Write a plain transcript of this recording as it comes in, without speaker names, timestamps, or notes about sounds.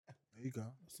There you go.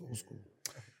 It's old school.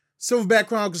 Silverback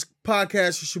Chronicles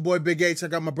podcast. It's your boy Big H. I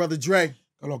got my brother Dre.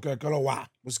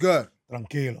 What's good?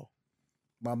 Tranquilo.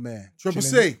 My man. Triple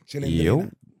C. Yo.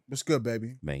 What's good,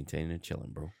 baby? Maintaining and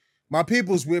chilling, bro. My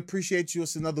peoples, we appreciate you.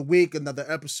 It's another week, another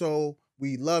episode.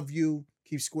 We love you.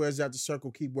 Keep squares out the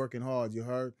circle. Keep working hard, you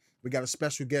heard? We got a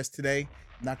special guest today.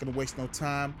 Not going to waste no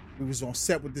time. We was on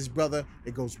set with this brother.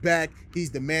 It goes back. He's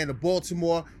the man of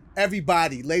Baltimore.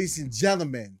 Everybody, ladies and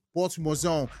gentlemen, Baltimore's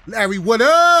own Larry, what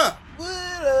up? What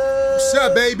up? What's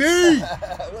up, baby?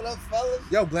 What up, fellas?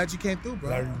 Yo, glad you came through,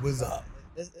 bro. Larry, what's up?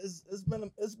 It's been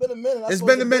a minute. It's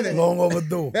been a minute. Long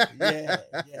overdue. Yeah.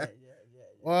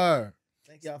 Word.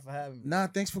 Thank y'all for having me. Nah,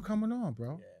 thanks for coming on, bro.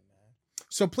 Yeah, man.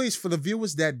 So please, for the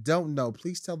viewers that don't know,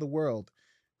 please tell the world,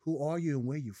 who are you and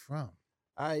where you from?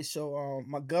 All right, so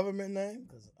my government name,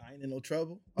 because I ain't in no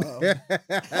trouble. Yeah.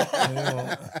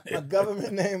 My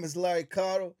government name is Larry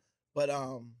Cottle, but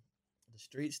the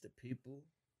streets, the people,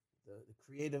 the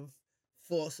creative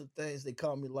force of things, they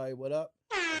call me Larry What Up.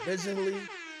 Originally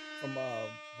from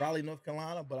Raleigh, North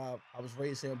Carolina, but I was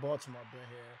raised here in Baltimore. I've been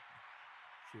here.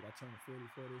 Shoot, I turned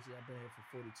 44 this year. I've been here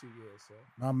for 42 years. So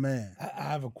My man. I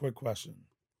have a quick question.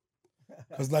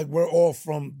 Because, like, we're all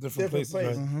from different places,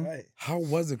 right? Mhm. right? How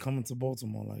was it coming to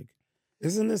Baltimore? Like,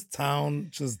 isn't this town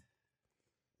just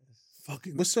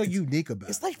fucking... What's so unique about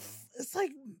It's it?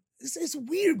 like, it's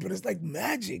weird, but it's like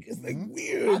magic. It's like Mhm.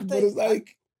 weird, but it's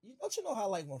like... Don't you know how,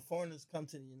 like, when foreigners come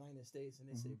to the United States and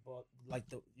they say, like,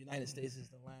 the United States is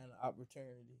the land of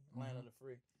opportunity, land of the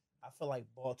free. I feel like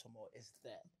Baltimore is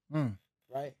that, Mm.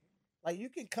 right? Like, you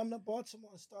can come to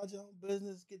Baltimore and start your own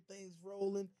business, get things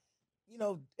rolling. You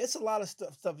know, it's a lot of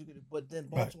stuff you can do. But then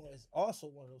Baltimore is also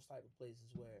one of those type of places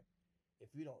where if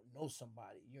you don't know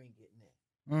somebody, you ain't getting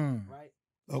in, Mm. right?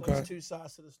 Okay. So it's two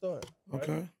sides to the story. Right?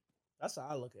 Okay. That's how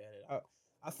I look at it.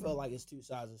 I feel like it's two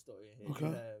sides of the story. Here. Okay.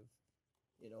 You have,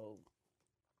 you know,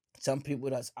 some people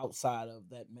that's outside of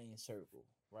that main circle,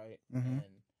 right? Mhm.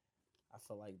 And I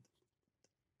feel like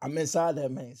I'm inside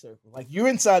that main circle. Like, you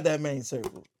inside that main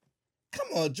circle. Come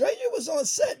on, Dre, you was on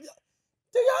set.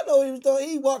 Do y'all know what he was doing?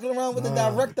 He walking around with the Nah.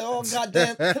 director all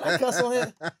goddamn. Can I cuss on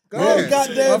here? Go All ahead.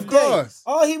 goddamn Of day. course.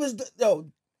 All he was yo,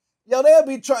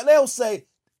 they'll say,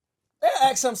 they'll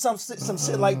ask him some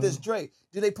shit like this, Dre.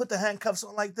 Do they put the handcuffs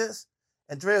on like this?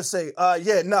 And Dre will say,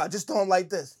 yeah, nah, just doing like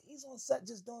this. He's on set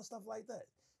just doing stuff like that.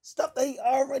 Stuff that he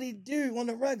already do on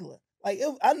the regular. Like,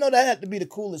 I know that had to be the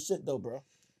coolest shit though, bro.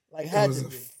 Like, It had was to a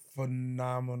be.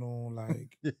 phenomenal,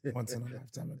 like,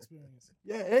 once-in-a-lifetime experience.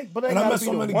 Yeah, but And I met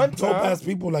so many dope-ass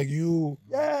people like you.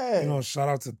 Yeah. You know, shout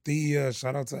out to Thea,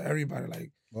 shout out to everybody.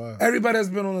 Like, Wow. everybody has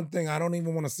been on the thing. I don't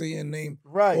even want to say your name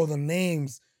Right. or the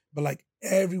names, but like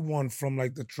everyone from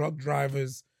like the truck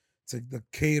drivers to the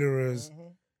caterers,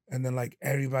 Mhm. and then like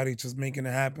everybody just making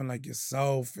it happen, like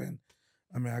yourself. And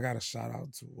I mean, I got a shout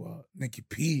out to Nikki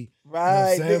P.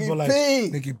 Right, You know what I'm saying? Nikki But, like, P.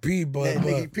 Nikki P. But, Yeah,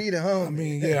 Nikki P the homie. I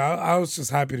mean, yeah, I was just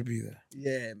happy to be there.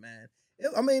 Yeah, man.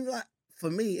 I mean, like,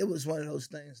 for me, it was one of those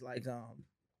things like that.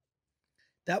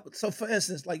 So, for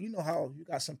instance, like, you know how you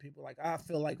got some people, like, I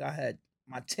feel like I had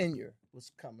my tenure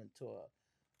was coming to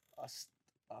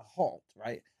a halt,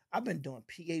 right? I've been doing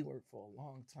PA work for a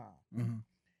long time, Mhm.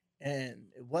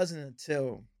 and it wasn't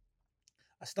until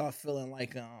I started feeling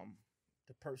like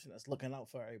the person that's looking out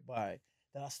for everybody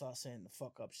that I started saying the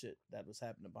fuck up shit that was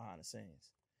happening behind the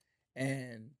scenes.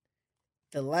 And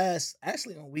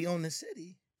actually, when We Own the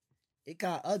City, it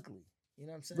got ugly. You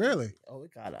know what I'm saying? Really? Oh,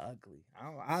 it got ugly.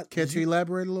 Can't you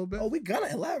elaborate a little bit? Oh, we gonna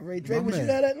elaborate. Dre, My was you man.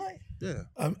 there that night? Yeah.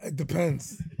 It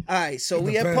depends. All right, so It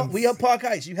we depends. at Park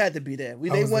Heights. You had to be there. I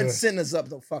They was wasn't there. sending us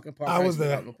up no fucking Park I Heights was there.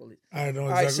 without no police. I know All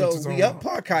right, exactly so what you're talking we up about.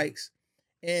 Park Heights,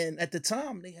 and at the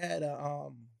time they had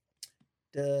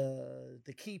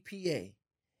the key PA,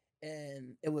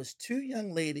 and it was two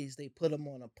young ladies. They put them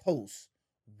on a post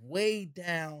way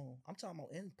down. I'm talking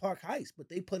about in Park Heights, but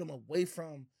they put them away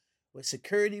from where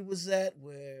security was at,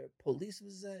 where police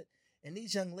was at, and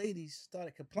these young ladies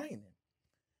started complaining.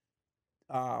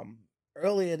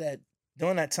 Earlier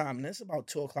during that time, and it's about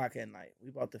 2:00 at night. We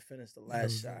about to finish the Yeah, it last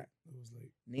was shot. late. It was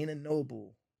late. Nina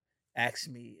Noble asked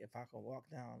me if I could walk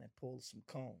down and pull some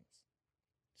cones.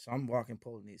 So I'm walking,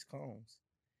 pulling these cones.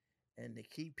 And the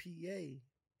key PA,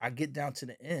 I get down to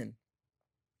the end,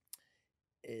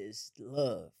 is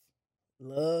Love.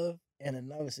 Love and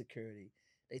another security.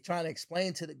 They trying to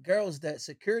explain to the girls that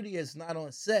security is not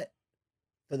on set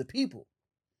for the people.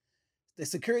 The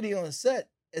security on set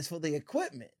is for the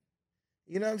equipment.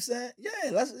 You know what I'm saying?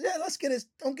 Let's get it.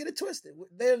 Don't get it twisted.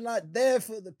 They're not there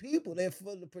for the people. They're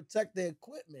for to protect their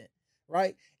equipment,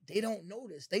 right? They don't know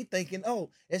this. They thinking,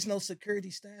 oh, it's no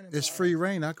security standing. It's by free us.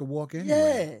 reign. I could walk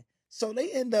anywhere. Yeah. So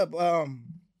they end up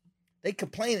they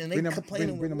complaining. They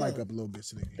complaining bring the with mic Love. up a little bit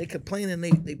so they can They hear. complaining.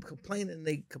 They complaining.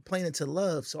 They complaining to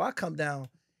Love. So I come down,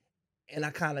 and I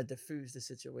kind of diffuse the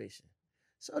situation.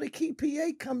 So the key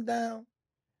PA come down,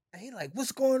 and he like,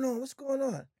 "What's going on? What's going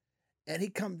on?" And he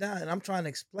come down, and I'm trying to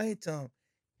explain to him.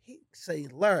 He say,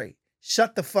 "Larry,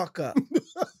 shut the fuck up,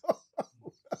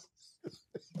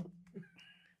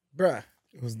 bruh."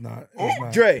 It was not. It was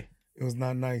not. Dre, It was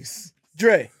not nice.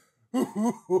 Dre.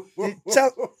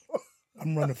 Tell-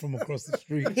 I'm running from across the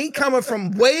street. He coming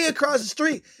from way across the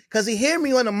street because he hear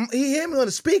me on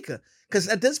the speaker. Because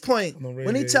at this point, On the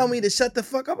when he radio. tell me to shut the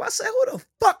fuck up, I say, "Who the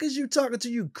fuck is you talking to,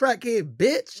 you crackhead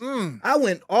bitch?" Mm. I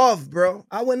went off, bro.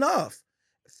 I went off.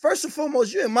 First and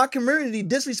foremost, you in my community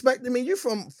disrespecting me. You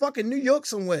from fucking New York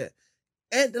somewhere.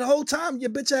 And the whole time, your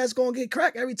bitch ass gonna get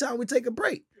cracked every time we take a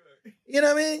break. You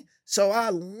know what I mean? So I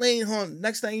lean on.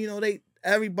 Next thing you know,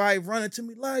 everybody running to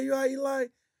me, like, you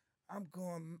like,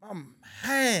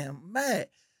 I'm mad.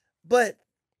 But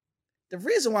the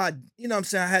reason why, you know what I'm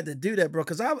saying, I had to do that, bro,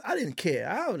 because I didn't care.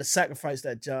 I would have sacrificed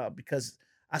that job because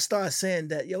I started saying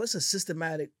that, yo, it's a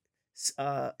systematic, it's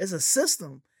a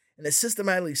system, and it's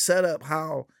systematically set up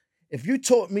how, if you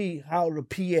taught me how to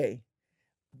PA,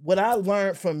 what I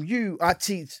learned from you, I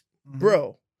teach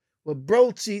bro. What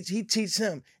bro teach, he teach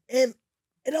him. And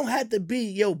it don't have to be,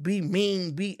 yo, be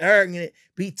mean, be arrogant,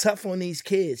 be tough on these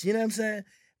kids. You know what I'm saying?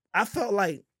 I felt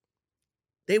like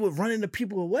they were running the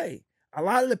people away. A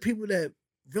lot of the people that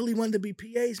really wanted to be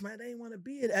PAs, man, they didn't want to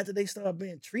be it after they started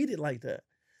being treated like that.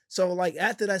 So, like,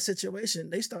 after that situation,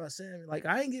 they started saying, like,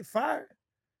 I ain't get fired.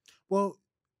 Well,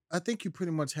 I think you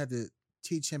pretty much had to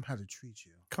teach him how to treat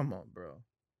you. Come on, bro.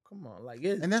 Come on. Like,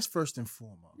 it, And that's first and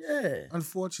foremost. yeah.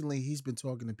 Unfortunately, he's been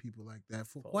talking to people like that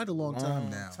for quite a long time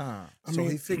now. I So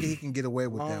mean, he figured he can get away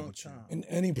with that long with you. time. in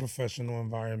any professional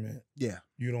environment, Yeah.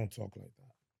 you don't talk like that.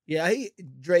 Yeah,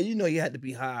 Dre, you know you had to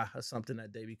be high or something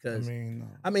that day because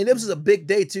I mean, this was a big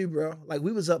day too, bro. Like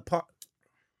we was up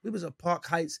Park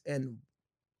Heights and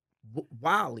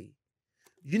Wiley.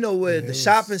 You know where Yeah, the it was-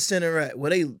 shopping center at?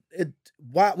 Where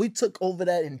we took over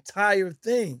that entire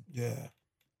thing. yeah.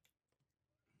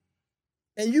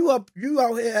 And you out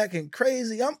here acting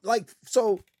crazy. I'm like,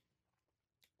 so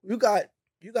you got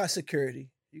security,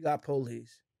 you got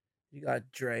police, you got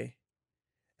Dre,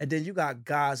 and then you got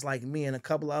guys like me and a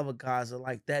couple of other guys are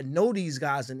like that know these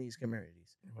guys in these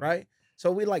communities, right?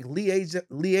 So we like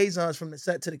liaisons from the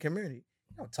set to the community.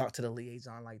 You don't talk to the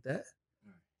liaison like that.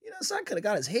 You know, son could have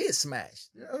got his head smashed.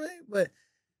 You know what I mean? But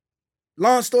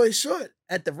long story short,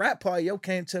 at the rap party, yo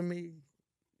came to me,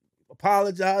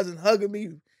 apologizing, hugging me.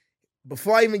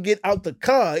 Before I even get out the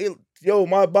car, yo,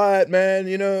 my bad, man,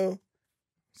 you know.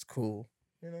 It's cool.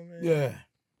 You know what I mean? Yeah.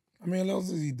 I mean, as long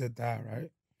as he did that, right?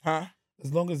 Huh?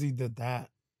 As long as he did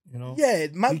that, you know? Yeah,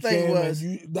 my He thing came and was,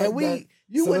 you, and that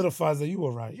you wouldn't solidifies that you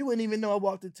were right. even know I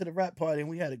walked into the rap party and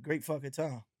we had a great fucking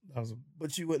time. That was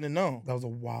But you wouldn't have known. a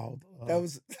wild. That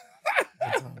was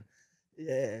good time.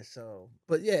 yeah, so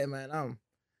but yeah, man,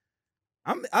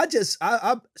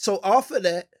 so off of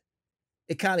that,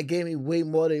 it kind of gave me way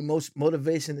more than most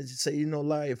motivation to just say, you know,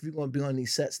 Larry, if you're gonna be on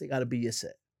these sets, they gotta be your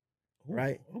set.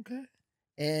 Right. Ooh, okay.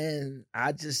 And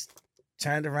I just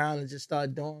turned around and just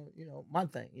started doing, you know, my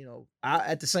thing. You know,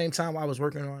 at the same time I was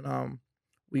working on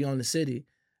We Own the City,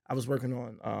 I was working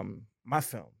on my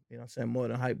film, you know what I'm saying, More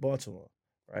Than Hype Baltimore,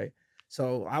 right?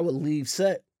 So I would leave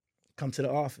set, come to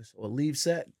the office, or leave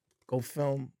set, go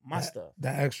film my stuff.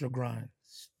 That extra grind.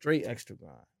 Straight extra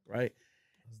grind, right?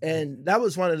 And that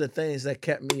was one of the things that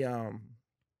kept me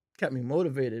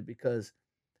motivated because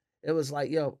it was like,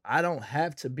 yo, I don't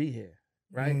have to be here,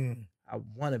 right? Mm. I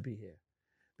want to be here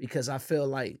because I feel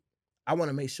like I want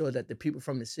to make sure that the people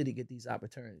from the city get these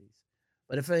opportunities.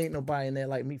 But if there ain't nobody in there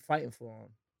like me fighting for them,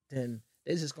 then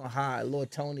they're just gonna hire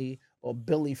Lord Tony or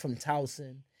Billy from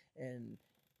Towson and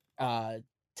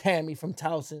Tammy from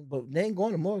Towson, but they ain't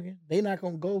going to Morgan. They not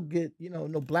gonna go get, you know,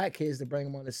 no black kids to bring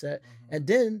them on the set, and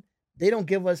then they don't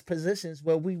give us positions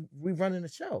where we running the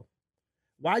show.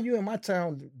 Why you in my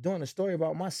town doing a story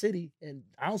about my city and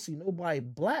I don't see nobody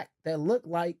black that look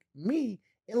like me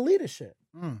in leadership?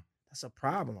 That's a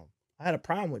problem. I had a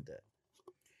problem with that.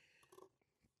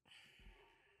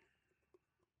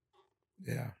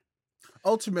 Yeah.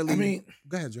 Ultimately, I mean,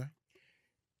 go ahead, Dre.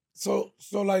 So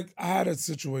like I had a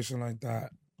situation like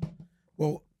that.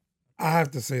 Well, I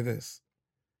have to say this.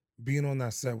 Being on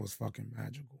that set was fucking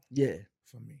magical. Yeah.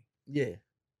 For me. Yeah.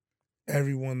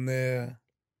 Everyone there,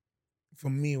 for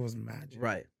me, it was magic.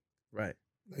 Right. Right.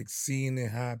 Like seeing it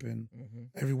happen. Mm-hmm.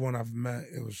 Everyone I've met,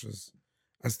 it was just,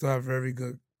 I still have very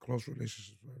good, close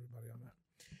relationships with everybody on that.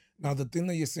 Now, the thing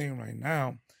that you're saying right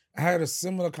now, I had a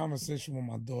similar conversation with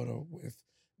my daughter with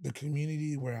the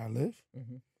community where I live.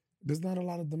 Mm-hmm. There's not a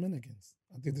lot of Dominicans.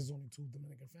 I think there's only 2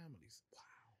 Dominican families.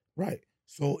 Wow. Right.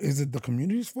 So is it the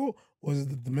community's fault or is it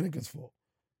the Dominicans' fault?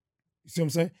 You see what I'm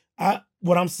saying?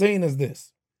 What I'm saying is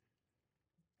this.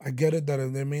 I get it that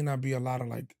there may not be a lot of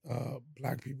like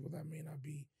black people that may not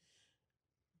be.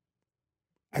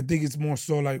 I think it's more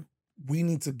so like we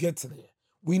need to get to there.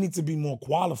 We need to be more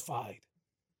qualified.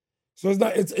 So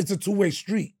it's a two-way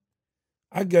street.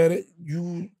 I get it.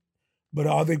 But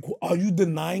are you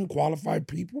denying qualified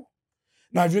people?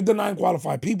 Now, if you're denying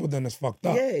qualified people, then it's fucked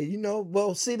up. Yeah,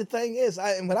 well, see, the thing is,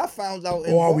 when I found out,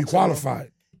 or are we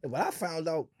qualified? When I found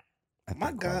out,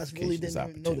 my guys really didn't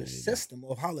even know the system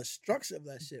or how the structure of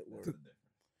that shit worked.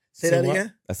 Say that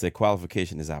again? I said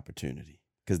qualification is opportunity,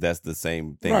 because that's the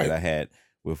same thing that I had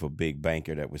with a big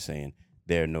banker that was saying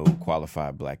there are no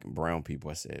qualified black and brown people.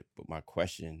 I said, but my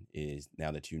question is,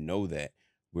 now that you know that,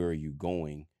 where are you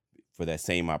going for that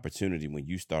same opportunity when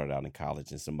you started out in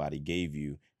college and somebody gave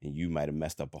you and you might have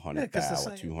messed up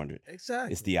 100,000 or 200?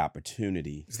 Exactly. It's the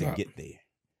opportunity to get there.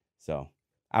 So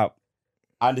I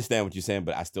understand what you're saying,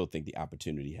 but I still think the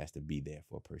opportunity has to be there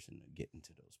for a person to get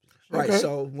into those positions. Right.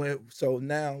 Okay. So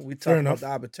now we talk about the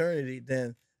opportunity,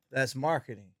 then that's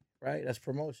marketing, right? That's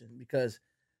promotion. Because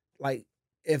like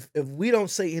if we don't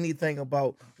say anything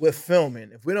about we're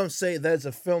filming, if we don't say there's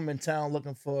a film in town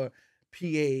looking for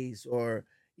PAs or,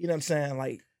 you know what I'm saying,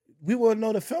 like we wouldn't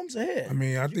know the films ahead. I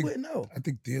mean, I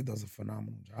think Thea does a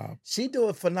phenomenal job. She do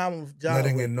a phenomenal job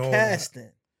letting with it know casting.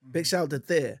 Big shout out to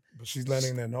Thea. But she's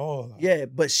letting them know. Like, yeah,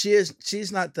 but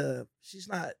she's not the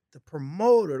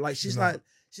promoter. Like she's not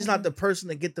the person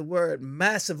to get the word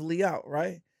massively out,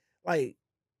 right? Like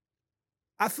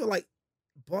I feel like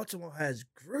Baltimore has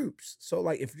groups. So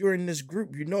like if you're in this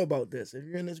group, you know about this. If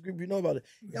you're in this group, you know about it.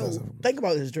 Yo, think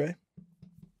about this, Dre.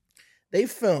 They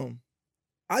film.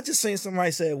 I just seen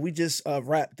somebody say we just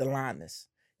wrapped The Lioness.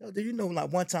 Yo, do you know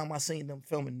like one time I seen them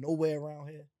filming nowhere around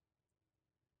here?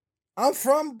 I'm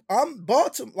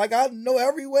Baltimore. Like I know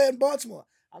everywhere in Baltimore.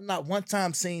 I'm not one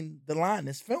time seen The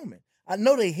Lioness filming. I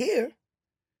know they here.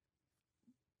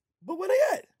 But where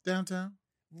they at? Downtown.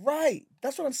 Right.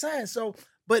 That's what I'm saying. So,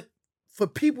 but for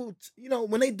people,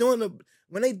 when they doing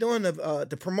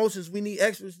the promotions, we need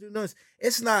extras to do this.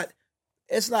 It's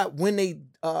not when they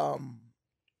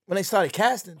started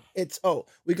casting. It's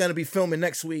we're gonna be filming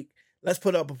next week. Let's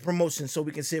put up a promotion so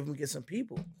we can see if we can get some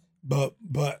people. But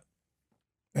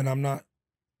and I'm not,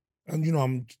 and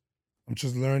I'm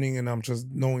just learning and I'm just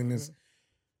knowing this. Mm-hmm.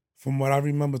 From what I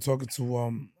remember talking to I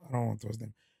don't want to throw his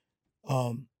name.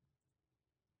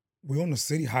 We own the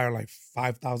city hire like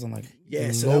 5,000 like so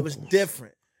locals. that was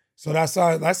different. So that's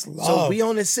love. So we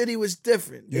own the city was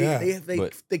different. Yeah,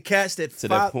 they cast it to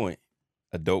that point.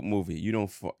 A dope movie. You don't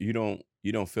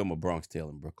film a Bronx Tale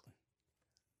in Brooklyn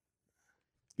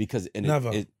because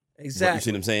never. Exactly. You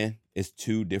see what I'm saying? It's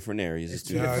 2 different areas. It's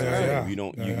 2 different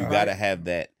areas. Yeah. You gotta have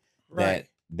that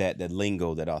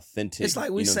lingo, that authentic. It's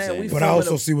like we saying but I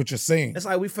also see what you're saying. It's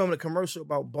like we filmed a commercial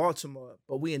about Baltimore,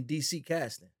 but we in DC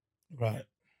casting. Right.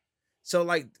 So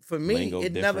like for me, Lingo,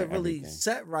 it never really everything.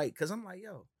 set right because I'm like,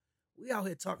 yo, we out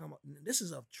here talking about this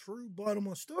is a true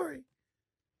Baltimore story,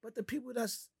 but the people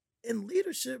that's in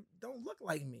leadership don't look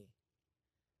like me.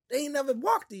 They ain't never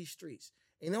walked these streets.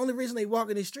 And the only reason they walk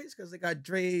in these streets because they got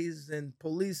Dre's and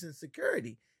police and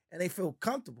security, and they feel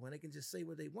comfortable and they can just say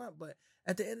what they want. But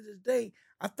at the end of the day,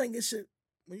 I think it should.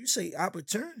 When you say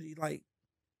opportunity, like,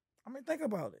 I mean, think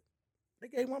about it. They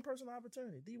gave one person an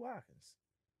opportunity, D. Watkins,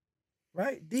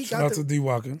 right? Shout out to D.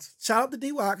 Watkins. Shout out to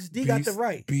D. Watkins. D got the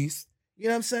right. Beast. You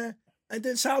know what I'm saying? And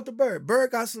then shout out to Bird.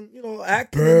 Bird got some,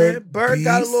 acting in there. Bird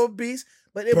got a little beast,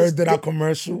 but Bird did our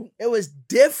commercial. It was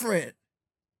different.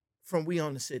 From We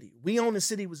Own the City. We Own the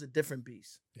City was a different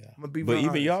beast. Yeah. I'm gonna be but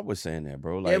even honest. y'all was saying that,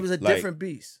 bro. Like, it was a different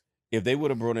beast. If they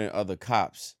would have brought in other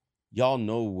cops, y'all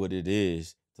know what it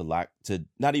is to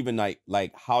not even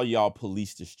like how y'all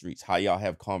police the streets, how y'all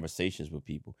have conversations with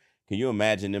people. Can you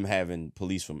imagine them having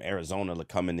police from Arizona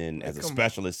coming in as a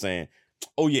specialist saying,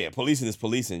 "Oh yeah, policing is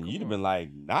policing"? You'd have been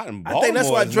like, "Not in Baltimore." I think that's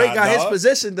why Drake got his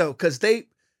position though, because they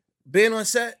being on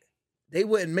set, they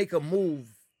wouldn't make a move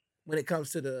when it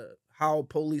comes to how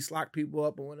police lock people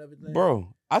up and whatever.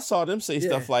 Bro, I saw them say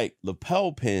stuff like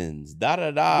lapel pins,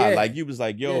 da-da-da. Yeah. Like you was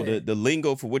like, yo, the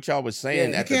lingo for what y'all was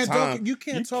saying at the time. You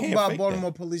can't talk about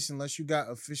Baltimore police unless you got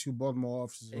official Baltimore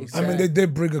officers. Exactly. I mean, they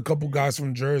did bring a couple guys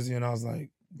from Jersey, and I was like,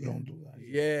 we don't do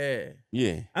that.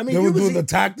 Yeah. I mean, they were doing the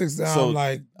tactics that so I'm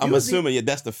like. I'm assuming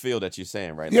that's the feel that you're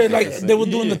saying, right? Yeah, like they were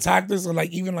doing the tactics of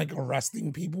like even like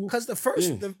arresting people. Because the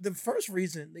first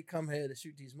reason they come here to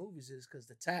shoot these movies is because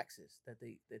the taxes that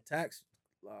they tax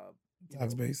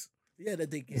tax base. Yeah,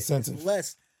 that they get. Incentive. It's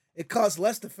less. It costs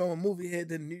less to film a movie here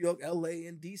than New York, LA,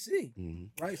 and DC.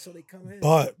 Mm-hmm. Right? So they come here.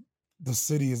 But the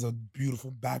city is a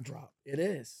beautiful backdrop. It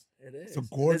is. It is. It's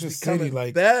a gorgeous city. becoming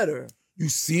Like better. you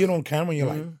see it on camera, and you're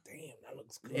like, Mhm. damn, that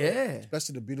looks good. Yeah.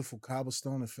 Especially the beautiful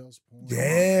cobblestone and Fells Point.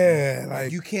 Yeah,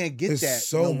 like you can't get it's that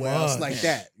so nowhere else much. like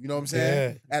that. You know what I'm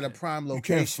saying? Yeah. At a prime you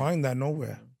location. can't find that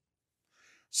nowhere.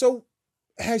 So,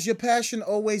 has your passion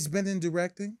always been in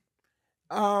directing?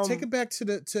 Take it back to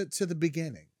the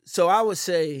beginning. So I would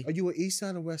say Are you an East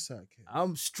Side or West Side kid?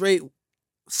 I'm straight.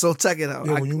 So check it out.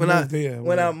 Yeah, when you when moved there,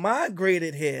 when I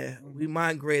migrated here, we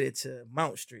migrated to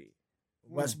Mount Street,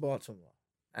 West Mm. Baltimore.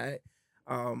 All right.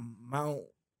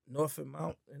 Norfolk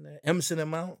Mount, and then Emerson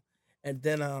and Mount. And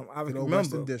then I Good old remember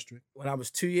Western District. when I was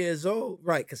 2 years old,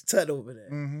 right? Because Tut over there.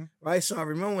 Mm-hmm. Right. So I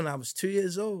remember when I was 2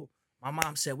 years old, my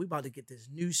mom said, we about to get this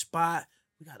new spot.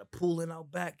 We got a pool in our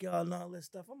backyard and all this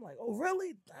stuff. I'm like, oh,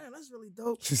 really? Damn, that's really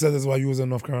dope. She said that's why you was in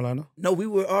North Carolina. No, we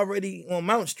were already on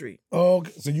Mount Street. Oh,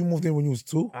 okay. So you moved in when you was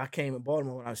 2. I came in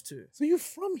Baltimore when I was 2. So you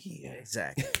from here?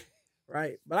 Exactly.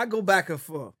 Right. But I go back and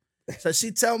forth. So she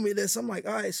tell me this. I'm like,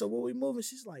 all right, so where we moving?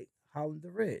 She's like,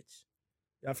 Hollander Ridge.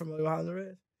 Y'all familiar with Hollander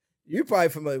Ridge? You probably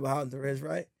familiar with Hollander Ridge,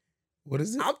 right? What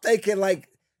is it? I'm thinking like,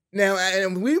 now,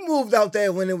 and we moved out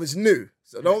there when it was new.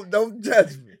 So don't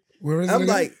judge me. Where is it? I'm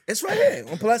again? like, it's right here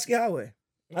on Pulaski Highway.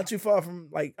 Not too far from,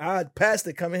 like, I passed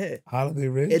it coming here. Holiday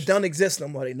Ridge. It don't exist no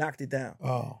more. They knocked it down.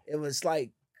 Oh, It was like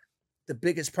the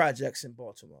biggest projects in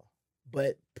Baltimore.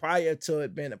 But prior to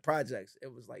it being a projects,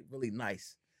 it was like really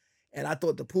nice. And I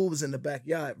thought the pool was in the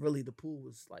backyard. Really, the pool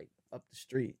was like up the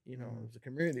street. You know, it was a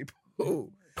community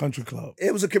pool. country club.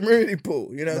 It was a community pool.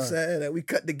 You know what I'm Right. saying? That we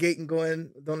cut the gate and go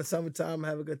in during the summertime and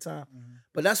have a good time. Mm-hmm.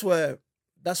 But that's where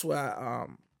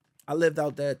I lived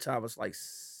out there till I was like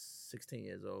 16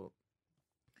 years old.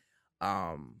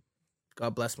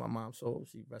 God bless my mom soul.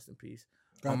 She rest in peace.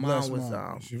 God my bless mom was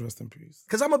Mom. She rest in peace.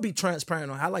 because I'm gonna be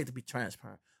transparent. I like to be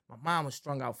transparent. My mom was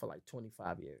strung out for like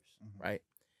 25 years, Mhm. right?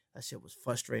 That shit was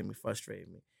frustrating me.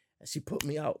 And she put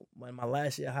me out when my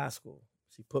last year of high school.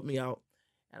 She put me out,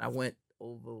 and I went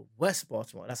over West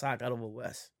Baltimore. That's how I got over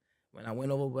West. When I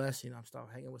went over West, I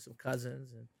started hanging with some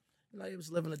cousins, and it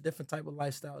was living a different type of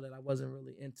lifestyle that I wasn't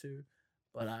really into,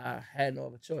 but I had no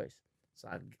other choice. So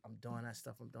I'm doing that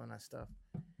stuff.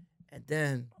 And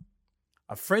then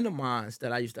a friend of mine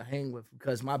that I used to hang with,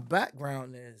 because my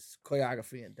background is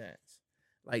choreography and dance.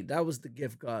 Like, that was the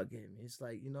gift God gave me. It's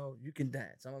like, you can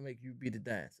dance. I'm going to make you be the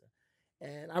dancer.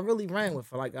 And I really ran with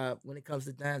her. Like, when it comes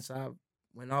to dance, I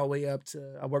went all the way up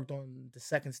to, I worked on the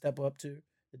second step up to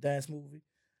the dance movie.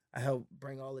 I helped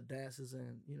bring all the dancers,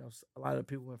 and, a lot of the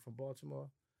people went from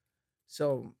Baltimore.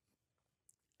 So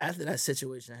after that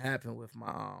situation happened with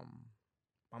my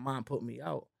mom put me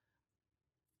out,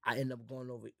 I ended up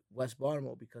going over West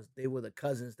Baltimore because they were the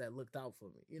cousins that looked out for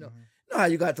me. You know how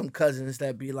you got them cousins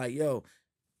that be like, yo,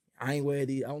 I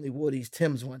only wore these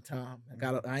Timbs one time.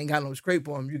 I ain't got no scrape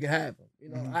on them. You can have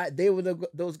them. They were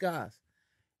those guys.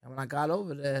 And when I got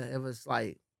over there, it was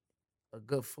like a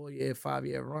good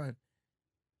 5-year run.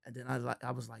 And then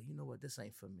I was like, you know what, this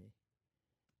ain't for me.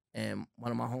 And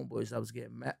one of my homeboys that was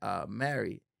getting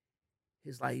married,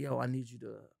 he's like, yo, I need you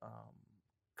to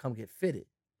come get fitted.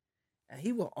 And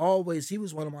he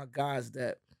was one of my guys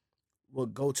that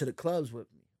would go to the clubs with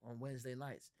me on Wednesday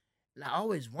nights. And I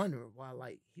always wondered why,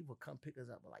 he would come pick us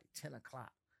up at 10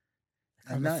 o'clock.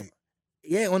 At night?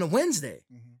 Yeah, on a Wednesday.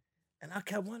 Mm-hmm. And I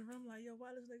kept wondering, I'm like, yo, why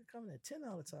this nigga coming at 10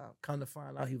 all the time? Come to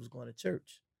find out he was going to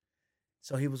church.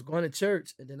 So he was going to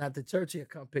church, and then after church, he'd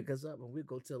come pick us up, and we'd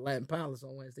go to the Latin Palace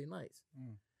on Wednesday nights.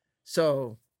 Mm.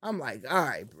 So I'm like, all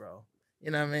right, bro. You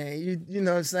know what I mean? You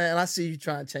know what I'm saying? I see you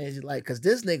trying to change your life, because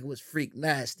this nigga was freak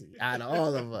nasty out of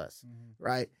all of us,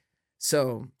 right?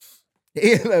 So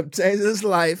he ended up changing his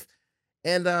life,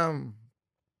 and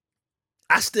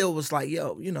I still was like,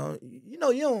 yo, you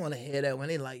don't want to hear that when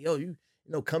they like, yo, you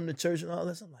come to church and all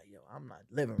this. I'm like, yo, I'm not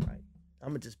living right. I'm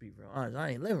going to just be real honest. I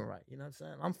ain't living right. You know what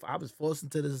I'm saying? I was forced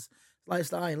into this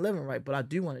lifestyle. I ain't living right, but I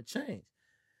do want to change.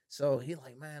 So he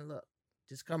like, man, look,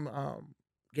 just come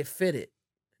get fitted.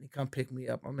 And he come pick me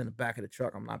up. I'm in the back of the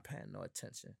truck. I'm not paying no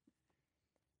attention.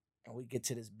 And we get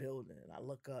to this building, and I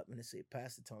look up, and it say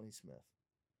Pastor Tony Smith.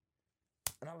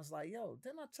 And I was like, yo,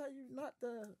 didn't I tell you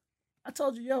I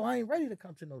told you, yo, I ain't ready to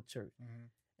come to no church. Mm-hmm.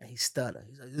 And he stuttered.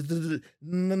 He's like,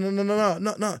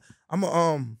 no.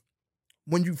 I'm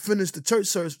when you finish the church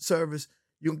service,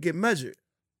 you'll get measured.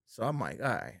 So I'm like, all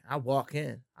right. I walk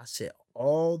in. I sit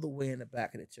all the way in the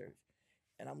back of the church.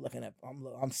 And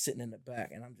I'm sitting in the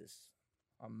back, and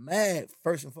I'm mad,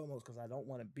 first and foremost, because I don't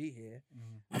want to be here.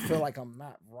 Mm-hmm. I feel like I'm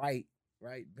not right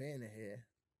being in here.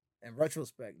 in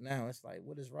retrospect now, it's like,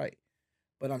 what is right?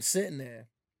 But I'm sitting there,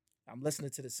 I'm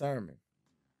listening to the sermon.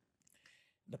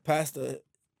 The pastor,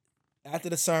 after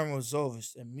the sermon was over,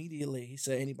 immediately he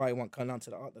said, anybody want to come down to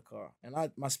the altar call? And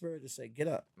my spirit just said, get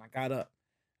up. And I got up.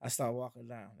 I started walking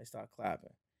down. They started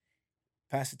clapping.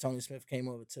 Pastor Tony Smith came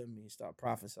over to me and started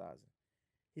prophesizing.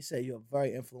 He said, you're a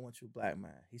very influential black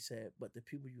man. He said, but the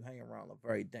people you hang around are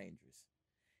very dangerous.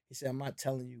 He said, I'm not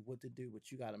telling you what to do,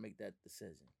 but you got to make that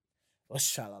decision. Well,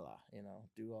 shalala,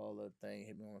 do all the thing,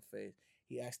 hit me on the face.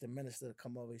 He asked the minister to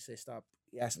come over. He said, stop.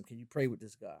 He asked him, can you pray with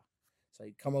this guy? So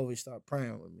he come over and start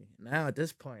praying with me. Now at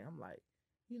this point, I'm like,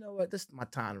 you know what? This is my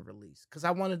time to release. Because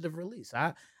I wanted to release.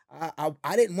 I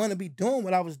didn't want to be doing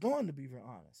what I was doing, to be real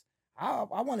honest.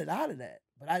 I wanted out of that,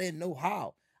 but I didn't know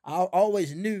how. I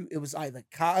always knew it was either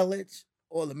college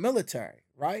or the military,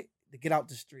 right? To get out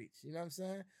the streets, you know what I'm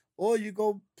saying? Or you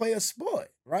go play a sport,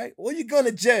 right? Or you go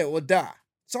to jail or die.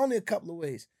 It's only a couple of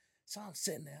ways. So I'm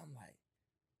sitting there, I'm like,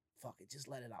 fuck it, just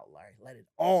let it out, Larry. Let it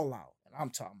all out. And I'm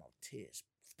talking about tears.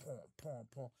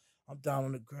 Pum. I'm down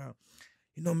on the ground.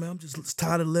 You know, man, I'm just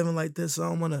tired of living like this. I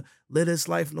don't want to live this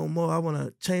life no more. I want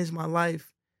to change my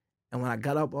life. And when I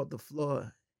got up off the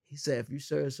floor, he said, if you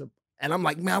serious, and I'm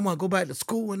like, man, I want to go back to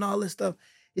school and all this stuff.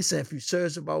 He said, if you're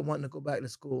serious about wanting to go back to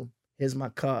school, here's my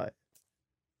card.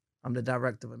 I'm the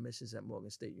director of admissions at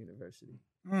Morgan State University.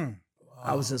 Wow.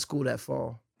 I was in school that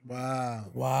fall.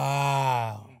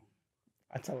 Wow.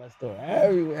 I tell that story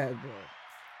everywhere, bro.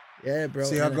 Yeah, bro.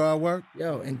 See how God worked?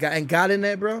 Yo, and got in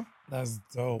there, bro. That's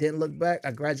dope. Didn't look back.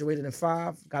 I graduated in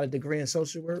 5, got a degree in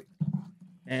social work,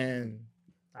 and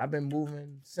I've been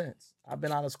moving since. I've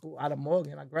been out of school, out of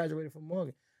Morgan. I graduated from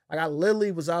Morgan. Like, I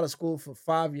literally was out of school for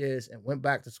 5 years and went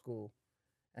back to school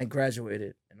and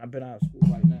graduated. And I've been out of school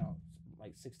right now,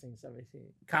 like 16, 17,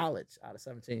 college out of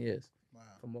 17 years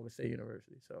from Morgan State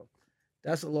University. So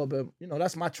that's a little bit,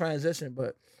 that's my transition,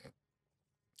 but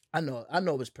I know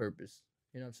it's purpose.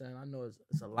 You know what I'm saying? I know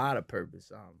it's a lot of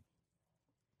purpose.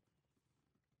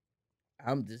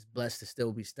 I'm just blessed to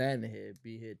still be standing here,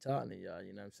 be here talking to y'all.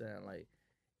 You know what I'm saying? Like,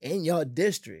 in your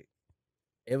district,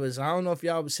 it was, I don't know if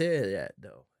y'all was here yet,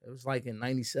 though. It was like in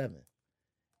 97.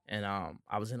 And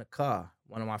I was in a car,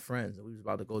 one of my friends, and we was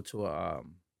about to go to a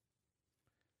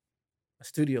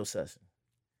studio session.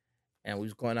 And we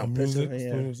was going out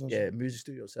Pennsylvania. Yeah, music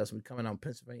studio session. We coming out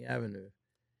Pennsylvania Avenue.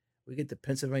 We get to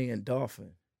Pennsylvania and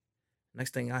Dolphin.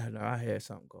 Next thing I heard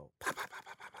something go, pop, pop, pop,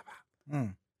 pop, pop, pop.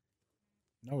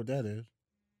 Know what that is.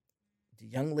 The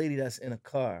young lady that's in a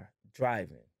car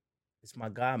driving, it's my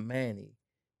guy Manny.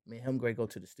 Me and him going to go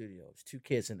to the studio. There's 2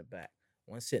 kids in the back.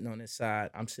 One sitting on this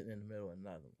side. I'm sitting in the middle of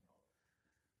another.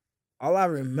 All I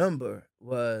remember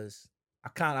was I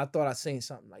thought I seen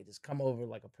something like this come over,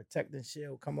 like a protecting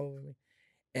shield come over me.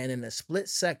 And in a split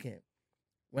second,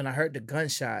 when I heard the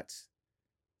gunshots,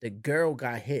 the girl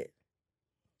got hit.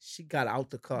 She got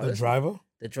out the car. The driver?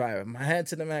 The driver. My hand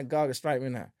to the man, God can strike me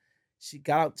now. She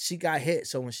got hit.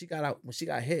 So when she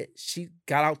got hit, she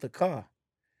got out the car.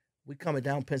 We coming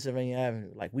down Pennsylvania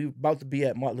Avenue. Like, we about to be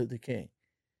at Martin Luther King.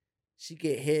 She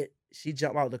get hit. She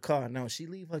jump out the car. Now she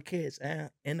leave her kids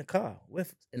in the car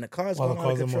and the car's going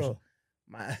out of control.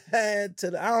 My hand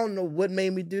to I don't know what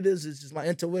made me do this. It's just my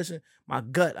intuition, my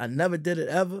gut. I never did it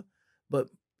ever, but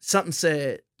something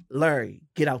said, Larry,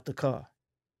 get out the car.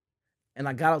 And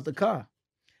I got out the car.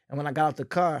 And when I got out the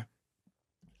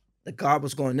car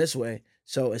was going this way.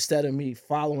 So instead of me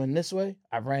following this way,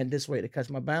 I ran this way to catch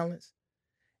my balance.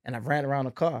 And I ran around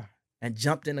the car and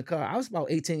jumped in the car. I was about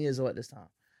 18 years old at this time.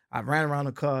 I ran around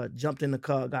the car, jumped in the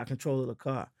car, got control of the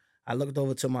car. I looked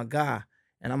over to my guy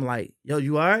and I'm like, yo,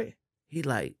 you all right? He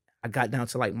like, I got down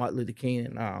to like Martin Luther King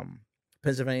and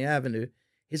Pennsylvania Avenue.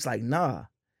 He's like, nah.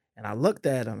 And I looked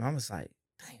at him. I was like,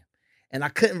 damn. And I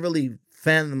couldn't really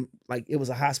fathom, like, it was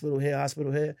a hospital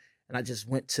here. And I just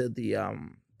went to the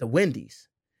Wendy's.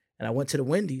 And I went to the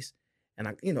Wendy's and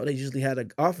they usually had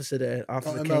an officer there.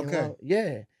 Officer came out.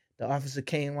 Yeah. The officer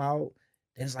came out.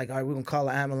 They was like, all right, we're going to call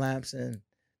an ambulance. And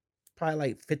probably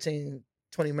like 15,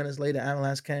 20 minutes later,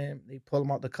 ambulance came. They pulled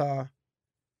him out the car.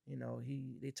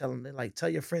 They tell him, they're like, tell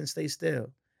your friend stay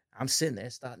still. I'm sitting there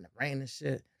starting to rain and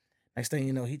shit. Next thing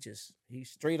you know, he's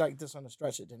straight like this on the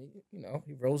stretcher. Then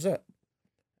he rose up.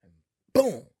 And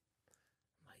boom.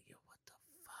 I'm like, yo, what the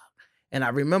fuck? And I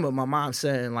remember my mom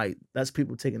saying, like, that's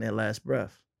people taking their last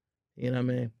breath. You know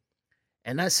what I mean?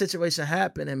 And that situation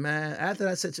happened. And man, after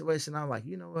that situation, I'm like,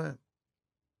 you know what?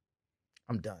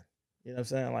 I'm done. You know what I'm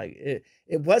saying? Like,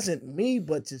 it wasn't me,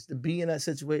 but just to be in that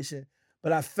situation.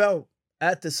 But I felt,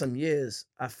 after some years,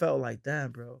 I felt like,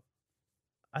 damn, bro,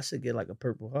 I should get like a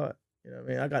Purple Heart. You know what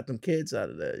I mean? I got them kids out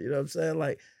of that. You know what I'm saying?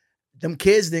 Like, them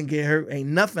kids didn't get hurt. Ain't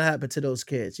nothing happened to those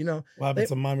kids. You know, What happened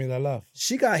to mommy that left?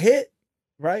 she got hit,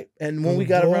 right? And when we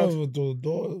got around, with the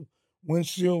door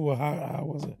windshield, well, how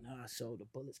was it? nah, so the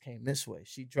bullets came this way.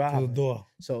 She To the driving. door.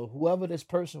 So whoever this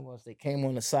person was, they came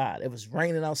on the side. It was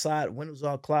raining outside. The windows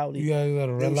all cloudy. You got a They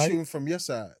red were light. shooting from your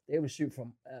side. They were shooting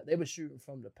from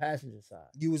the passenger side.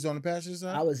 You was on the passenger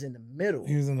side? I was in the middle.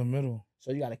 He was in the middle.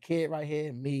 So you got a kid right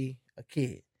here, me, a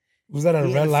kid. Was that a He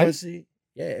in red the light? front seat.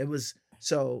 Yeah, it was.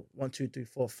 So 1, 2, 3,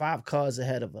 4, 5 cars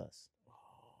ahead of us.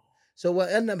 So what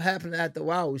ended up happening after a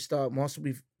while, once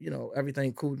we,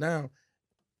 everything cooled down.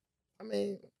 I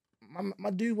mean, my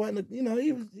dude wasn't, he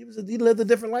lived a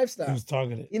different lifestyle. He was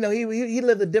targeted. He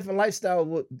lived a different lifestyle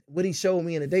with what he showed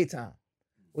me in the daytime,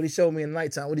 what he showed me in the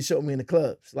nighttime, what he showed me in the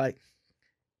clubs. Like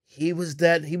he was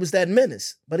that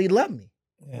menace, but he loved me,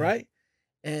 Yeah. right?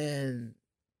 And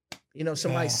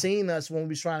somebody Yeah. seen us when we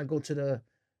was trying to go to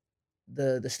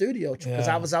the studio because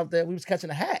Yeah. I was out there. We was catching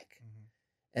a hack, Mhm.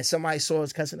 and somebody saw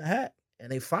us catching a hack,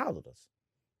 and they followed us,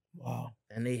 Wow.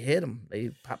 and they hit him. They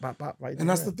pop right. And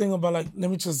that's the there. thing about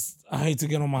I hate to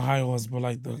get on my high horse, but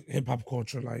like the hip hop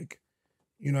culture, like,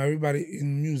 everybody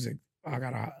in music, I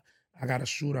got a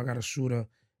shooter.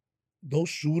 Those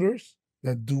shooters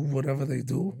that do whatever they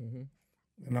do, Mhm.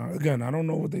 and again, I don't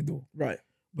know what they do, Right.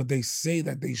 but they say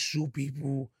that they shoot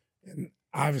people and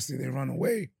obviously they run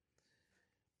away.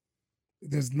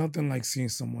 There's nothing like seeing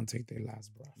someone take their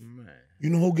last breath. Man. You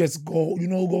know who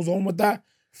goes home with that?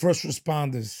 First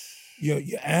responders. Your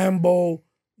AMBO,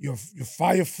 your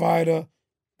firefighter,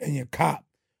 and your cop.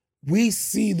 We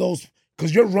see those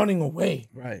because you're running away.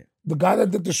 Right. The guy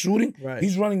that did the shooting, Right.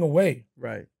 he's running away.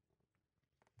 Right.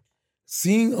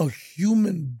 Seeing a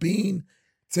human being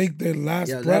take their last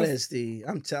Yeah, breath,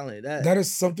 I'm telling you that. that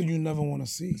is something you never want to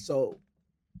see. So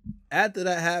after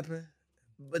that happened,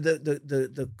 but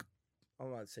the I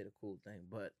don't want to say the cool thing,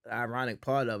 but the ironic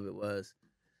part of it was,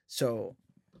 so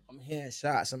I'm hearing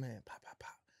shots. I'm hearing pop, pop,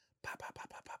 pop, pop, pop, pop,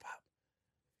 pop, pop,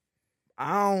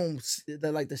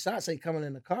 pop. The shots ain't coming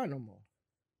in the car no more.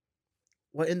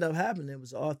 What ended up happening? It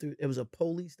was a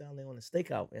police down there on the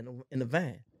stakeout in the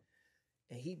van,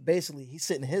 and he's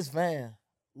sitting in his van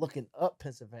looking up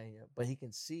Pennsylvania, but he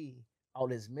can see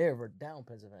out his mirror down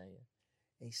Pennsylvania,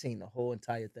 and he's seen the whole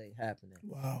entire thing happening.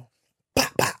 Wow.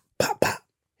 Pop, pop, pop, pop.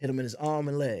 Hit him in his arm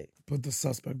and leg. Put the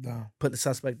suspect down. Put the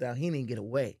suspect down. He didn't get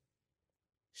away.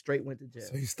 Straight went to jail.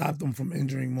 So he stopped them from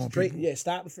injuring more people. Yeah,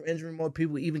 stopped him from injuring more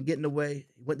people, even getting away.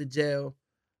 He went to jail.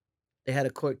 They had a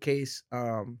court case.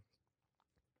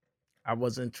 I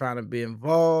wasn't trying to be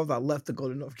involved. I left to go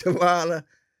to North Carolina.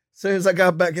 As soon as I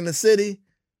got back in the city,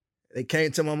 they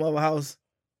came to my mother's house.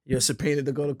 You're subpoenaed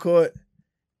to go to court.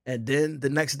 And then the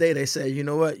next day they said, you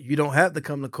know what? You don't have to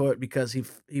come to court because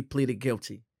he pleaded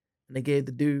guilty. And they gave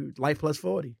the dude life plus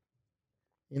 40.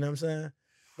 You know what I'm saying?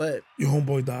 But Your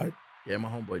homeboy died. yeah, my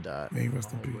homeboy died. May he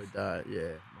rest My in peace. homeboy died.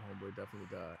 Yeah, my homeboy definitely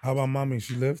died. How about mommy?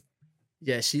 She lived?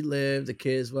 Yeah, she lived. The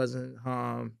kids wasn't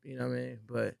harmed. You know what I mean?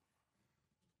 But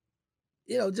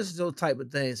just those type of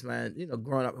things, man.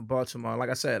 Growing up in Baltimore, like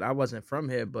I said, I wasn't from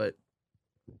here, but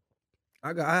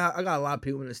I got a lot of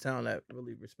people in this town that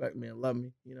really respect me and love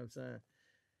me. You know what I'm saying?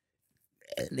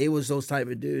 And they was those type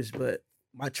of dudes. But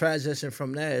my transition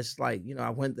from there is like, I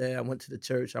went there, I went to the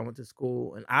church, I went to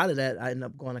school, and out of that, I ended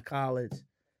up going to college,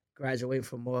 graduating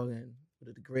from Morgan with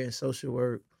a degree in social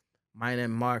work, minor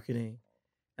in marketing,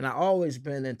 and I always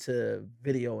been into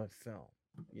video and film.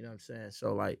 You know what I'm saying?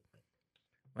 So like,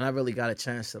 when I really got a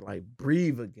chance to like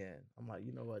breathe again, I'm like,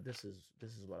 you know what, this is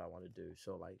what I want to do.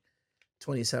 So like,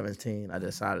 2017, I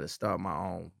decided to start my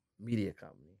own media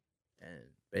company, and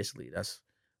basically that's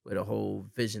where the whole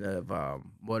vision of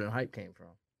More Than Hype came from.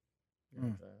 You know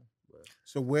what I'm saying? But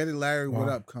So where did Larry What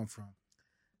Wow. Up come from?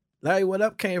 Larry What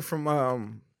Up came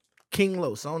from King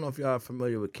Los. I don't know if y'all are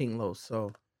familiar with King Los.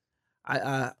 So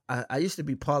I used to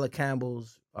be Paula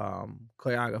Campbell's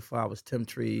choreographer. I was Tim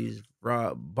Trees,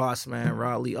 Bossman,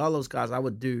 Rod Lee, all those guys. I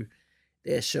would do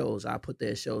their shows. I put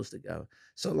their shows together.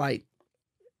 So like,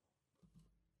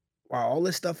 while all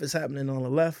this stuff is happening on the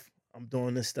left, I'm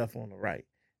doing this stuff on the right,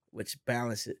 which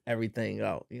balances everything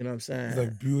out. You know what I'm saying? It's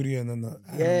like Beauty and then the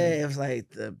Yeah, it was like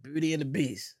the Beauty and the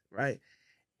Beast, right?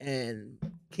 And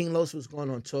King Los was going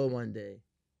on tour one day,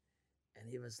 and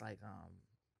he was like,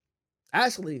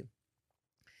 actually,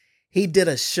 he did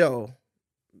a show.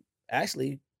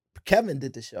 Actually, Kevin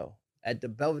did the show at the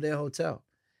Belvedere Hotel,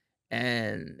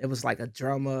 and it was like a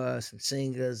drummer, some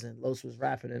singers, and Los was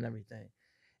rapping and everything.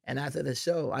 And after the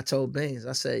show, I told Beans,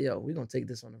 I said, yo, we're gonna take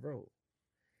this on the road.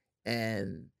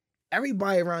 And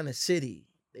everybody around the city,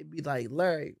 they'd be like,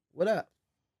 Larry, what up?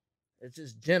 It's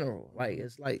just general. Like,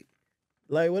 it's like,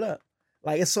 Larry, what up?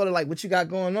 Like it's sort of like what you got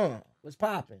going on, what's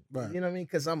popping. Right. You know what I mean?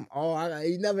 Because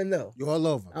you never know. You're all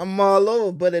over. I'm all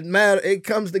over, but it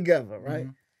comes together, right?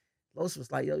 Mhm. Los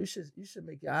was like, yo, you should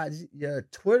make your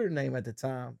Twitter name at the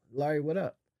time, Larry What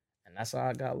Up. And that's how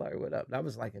I got Larry What Up. That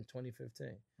was like in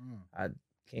 2015. Mm. I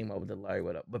came up with the Larry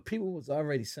What Up. But people was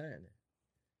already saying it.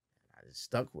 I just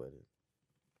stuck with it.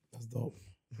 That's dope.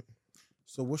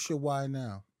 So what's your why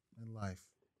now in life?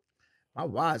 My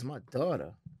why is my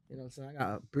daughter. You know what I'm saying? I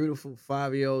got a beautiful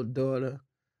 5-year-old daughter.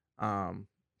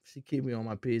 She keep me on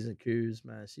my P's and Q's,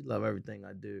 man. She love everything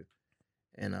I do.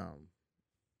 And I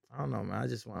don't know, man. I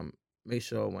just want to make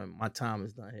sure when my time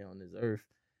is done here on this earth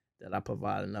that I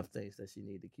provide enough things that she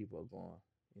need to keep her going.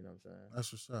 You know what I'm saying?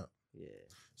 That's what's up. Yeah.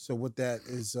 So with that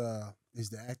is the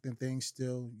acting thing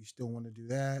still? You still want to do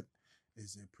that?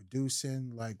 Is it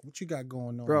producing? Like what you got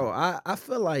going on? Bro, I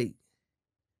feel like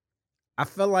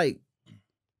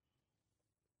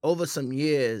over some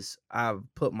years I've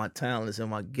put my talents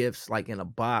and my gifts like in a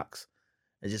box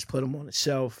and just put them on the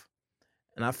shelf.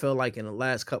 And I feel like in the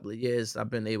last couple of years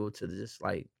I've been able to just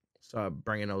like start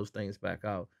bringing those things back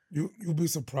out. You'll be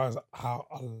surprised how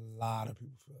a lot of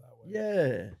people feel that way.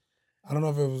 Yeah. I don't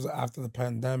know if it was after the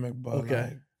pandemic, but Okay.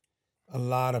 like a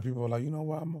lot of people are like, you know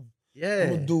what, I'm Yeah.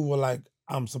 gonna do what like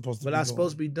I'm supposed to What be I'm doing.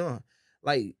 supposed to be doing.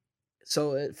 Like,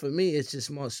 so for me, it's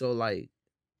just more so like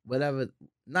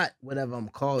not whatever I'm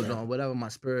called on, whatever my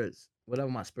spirit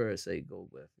say go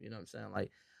with. You know what I'm saying? Like,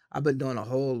 I've been doing a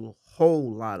whole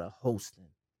lot of hosting.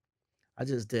 I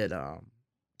just did the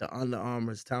Under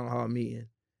Armour's town hall meeting.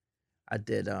 I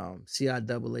did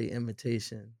CIAA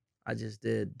invitation. I just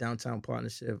did Downtown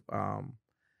Partnership,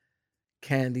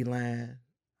 Candyland.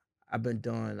 I've been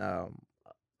doing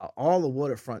all the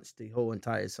waterfronts the whole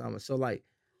entire summer. So like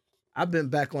I've been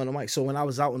back on the mic. So when I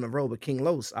was out on the road with King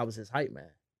Los, I was his hype man.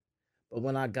 But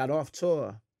when I got off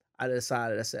tour, I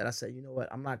decided, I said, you know what?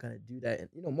 I'm not gonna do that. And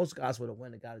you know, most guys would have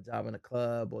went and got a job in a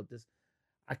club or this.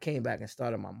 I came back and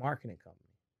started my marketing company.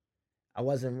 I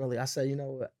said, you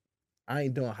know what? I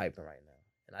ain't doing hyping right now.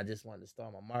 And I just wanted to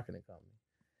start my marketing company.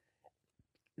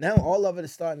 Now all of it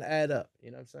is starting to add up.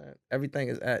 You know what I'm saying? Everything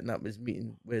is adding up. It's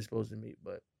meeting where it's supposed to meet.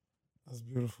 But That's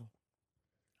beautiful.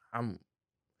 I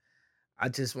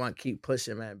just want to keep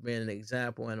pushing, man, being an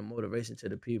example and a motivation to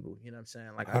the people. You know what I'm saying?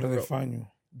 Like, How do they find you?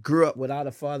 Grew up without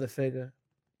a father figure.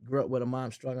 Grew up with a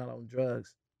mom struggling out on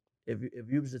drugs. If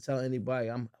you was to tell anybody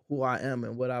I'm who I am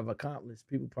and what I've accomplished,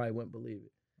 people probably wouldn't believe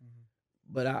it. Mhm.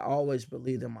 But I always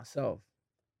believed in myself,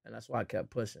 and that's why I kept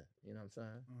pushing. You know what I'm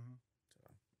saying? Mhm.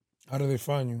 How do they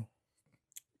find you?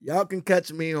 Y'all can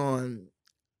catch me on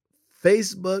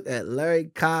Facebook at Larry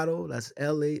Caudle. That's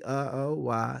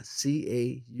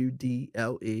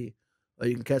LAROYCAUDLE. Or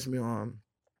you can catch me on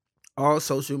all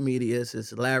social medias.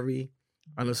 It's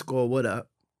Larry_what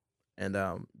up. And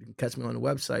you can catch me on the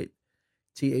website,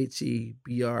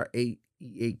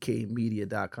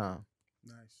 THEBR8EAKmedia.com.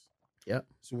 Nice. Yep.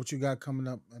 So what you got coming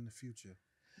up in the future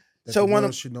that So the one world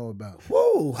of- should know about?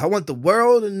 Whoa, I want the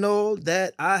world to know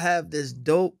that I have this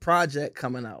dope project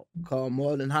coming out called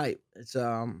More Than Hype. It's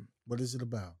What is it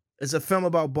about? It's a film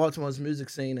about Baltimore's music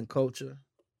scene and culture.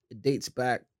 It dates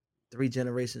back 3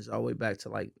 generations, all the way back to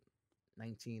like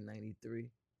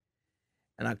 1993.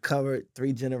 And I covered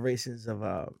 3 generations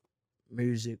of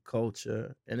music,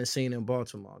 culture, and the scene in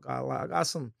Baltimore. I got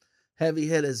some heavy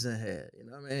hitters in here, you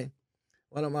know what I mean?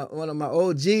 One of my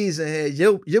OGs in here,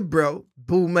 your bro,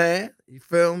 Boo Man, you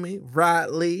feel me?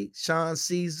 Rod Lee, Sean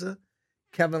Caesar,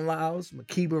 Kevin Lyles,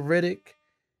 Makiba Riddick.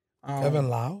 Kevin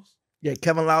Lyles? Yeah,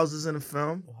 Kevin Lyles is in the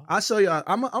film. Wow. I'll show y'all.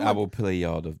 I will play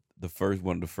y'all the first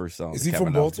one of the first songs. Is that he from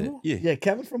Kevin Lyles did. Baltimore? Yeah. Yeah,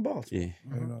 Kevin from Baltimore. Yeah.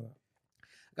 I didn't know that.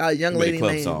 Got a young He made lady a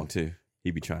club named. song too.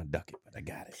 He be trying to duck it, but I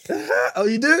got it. Oh,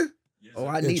 you do? Oh,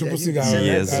 I Yeah, need Triple that. C You got can it. send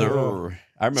that Yes, to me. sir.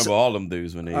 I remember all them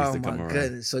dudes when they used Oh to come my around.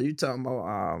 goodness! So you talking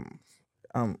about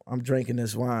I'm drinking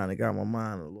this wine. It got my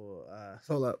mind a little.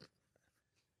 Hold up.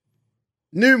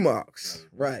 Newmarks,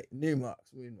 right?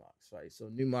 Newmarks, right? So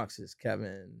Newmarks is Kevin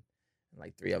and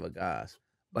like 3 other guys.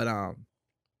 But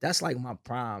that's like my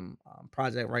prime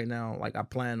project right now. Like I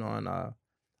plan on.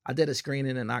 I did a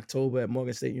screening in October at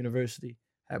Morgan State University.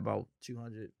 Had about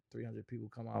 200, 300 people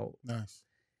come out. Nice.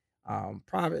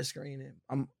 Private screening.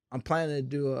 I'm planning to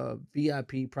do a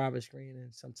VIP private screening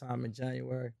sometime in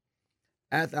January.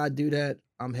 After I do that,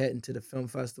 I'm heading to the film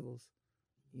festivals.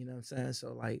 You know what I'm saying?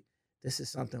 So like, this is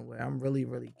something where I'm really,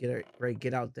 really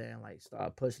get out there and like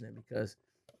start pushing it, because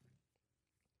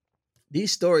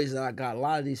these stories that I got, a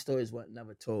lot of these stories were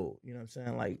never told. You know what I'm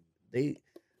saying? Like, they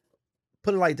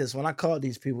put it like this: when I called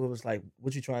these people, it was like,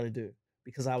 "What you trying to do?"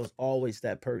 Because I was always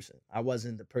that person. I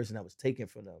wasn't the person that was taken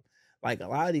from them. Like a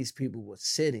lot of these people were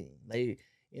sitting.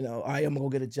 You know, I'm gonna go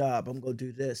get a job. I'm gonna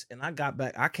do this. And I got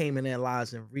back. I came in their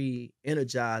lives and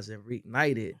re-energized and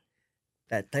reignited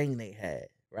that thing they had.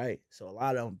 Right. So a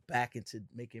lot of them back into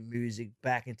making music,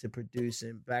 back into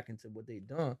producing, back into what they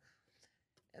done.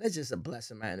 And it's just a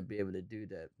blessing, man, to be able to do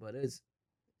that. But it's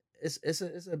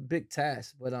a big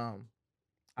task. But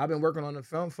I've been working on the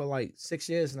film for like 6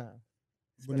 years now.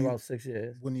 It's been about 6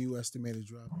 years. When do you estimate it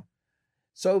dropping?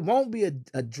 So it won't be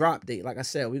a drop date. Like I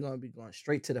said, we're gonna be going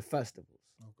straight to the festivals.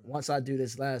 Okay. Once I do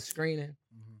this last screening,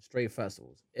 straight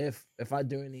festivals. If I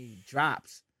do any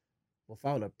drops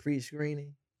without a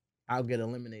pre-screening, I'll get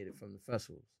eliminated from the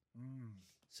festivals.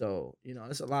 So, you know,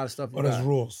 there's a lot of stuff. But there's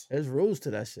rules. There's rules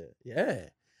to that shit. Yeah.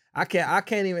 I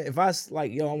can't even, if I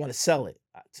like, I want to sell it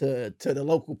to the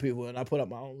local people and I put up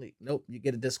my own league. Nope, you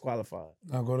get it disqualified.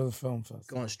 Now go to the film festival.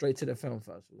 Going straight to the film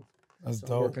festival. That's so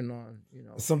dope. I'm working on, you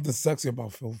know. There's something sexy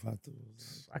about film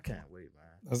festivals. I can't wait,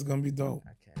 man. That's gonna be dope.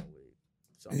 I can't wait.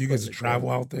 So and you get to travel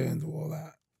out there and do all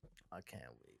that. I can't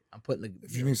wait. I'm putting the.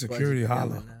 If you need security,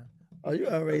 holla. Oh, you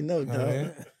already know,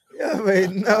 dog. You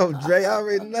already know, Dre. I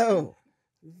already know.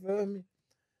 You feel me?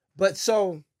 But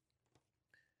so,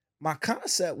 my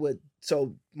concept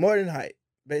More Than Hype.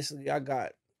 Basically, I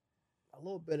got a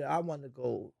little bit I want to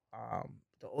go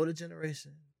the older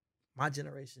generation, my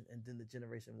generation, and then the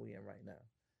generation we in right now.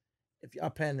 If y'all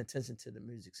paying attention to the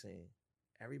music scene,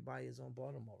 everybody is on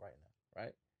Baltimore right now,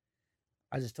 right?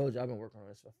 I just told you I've been working on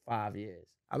this for 5 years.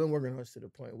 I've been working on this to the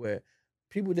point where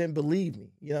people didn't believe me.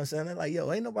 You know what I'm saying? They're like,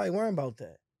 yo, ain't nobody worrying about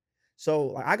that. So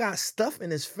like I got stuff in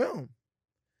this film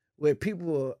where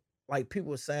people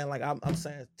were saying, like I'm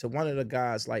saying to one of the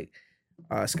guys, like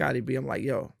Scotty B, I'm like,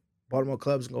 yo, Baltimore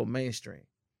clubs go mainstream.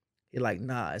 He like,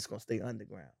 nah, it's gonna stay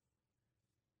underground.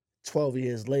 12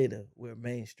 years later, we're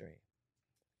mainstream.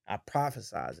 I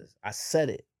prophesize this. I said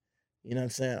it. You know what I'm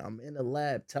saying? I'm in the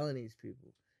lab telling these people.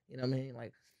 You know what I mean?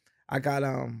 Like, I got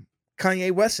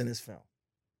Kanye West in this film.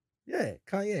 Yeah,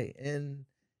 Kanye and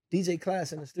DJ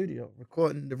Class in the studio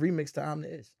recording the remix to I'm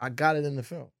the Ish. I got it in the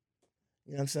film.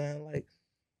 You know what I'm saying? Like,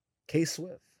 K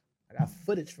Swift. I got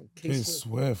footage from K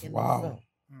Swift. Wow.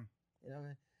 You know what I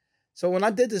mean? So when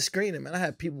I did the screening, man, I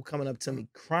had people coming up to me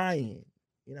crying.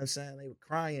 You know what I'm saying? They were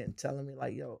crying, telling me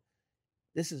like, yo,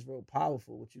 this is real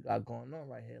powerful what you got going on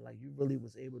right here. Like, you really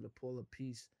was able to pull a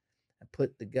piece and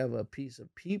put together a piece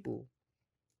of people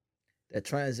that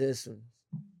transitions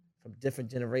from different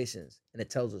generations, and it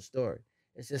tells a story.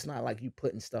 It's just not like you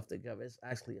putting stuff together. It's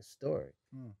actually a story.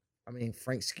 I mean,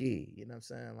 Frank Ski, you know what I'm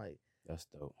saying? Like, that's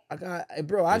dope.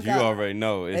 You already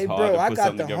know it's hard to put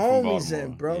something together from Baltimore. Homies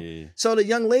in, bro. Yeah. So the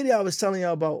young lady I was telling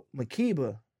y'all about,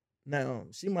 Makeba, now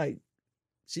she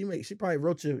probably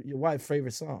wrote your wife's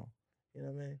favorite song. You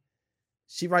know what I mean?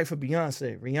 She write for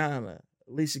Beyonce, Rihanna,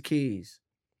 Alicia Keys.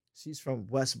 She's from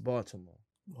West Baltimore.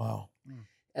 Wow.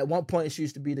 At one point, she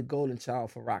used to be the golden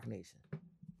child for Rock Nation.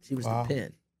 She was the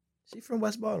pen. She's from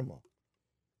West Baltimore.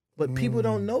 But people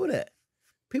don't know that.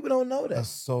 People don't know that. That's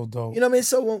so dope. You know what I mean?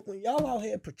 So when y'all out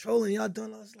here patrolling, y'all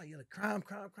doing all this, like, the crime,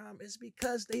 it's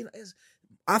because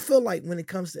I feel like when it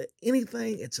comes to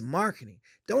anything, it's marketing.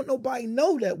 Don't nobody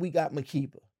know that we got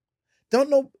Makeba. Don't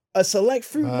know a select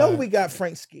few know we got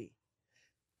Frank Ski.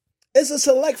 It's a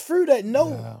select few that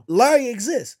know Larry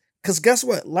exists. Because guess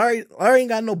what? Larry ain't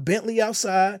got no Bentley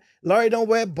outside. Larry don't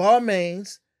wear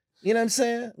Balmains. You know what I'm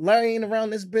saying? Larry ain't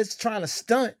around this bitch trying to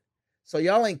stunt. So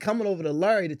y'all ain't coming over to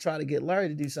Larry to try to get Larry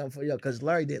to do something for y'all because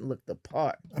Larry didn't look the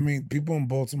part. I mean, people in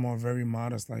Baltimore are very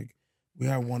modest. Like, we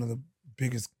have one of the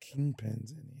biggest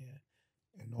kingpins in here,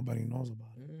 and nobody knows about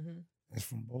it. It's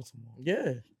from Baltimore.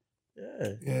 Yeah.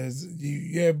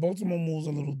 Yeah, Baltimore moves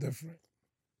a little different.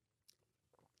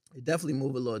 It definitely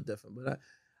move a little different, but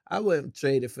I wouldn't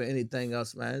trade it for anything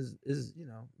else, man. It's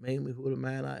mainly who the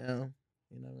man I am.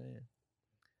 You know what I mean?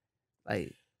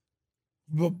 Like,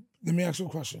 but let me ask you a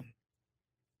question.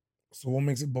 So what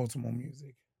makes it Baltimore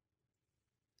music?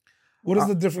 What is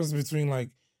the difference between like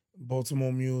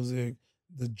Baltimore music,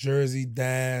 the Jersey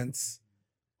dance?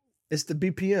 It's the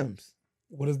BPMs.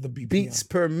 What is the BPM? Beats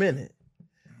per minute.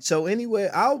 So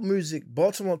anywhere, our music,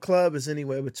 Baltimore club is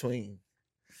anywhere between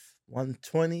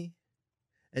 120,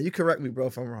 and you correct me, bro,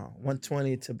 if I'm wrong,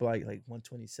 120 to like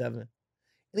 127.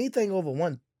 Anything over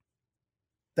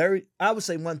 130, I would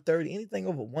say 130. Anything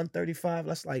over 135,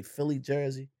 that's like Philly,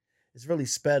 Jersey. It's really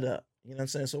sped up. You know what I'm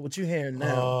saying? So what you hearing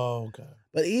now? Oh, okay.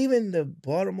 But even the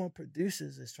Baltimore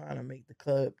producers is trying to make the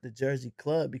club, the Jersey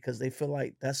club, because they feel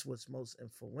like that's what's most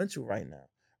influential right now,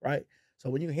 right? So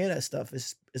when you hear that stuff,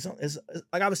 it's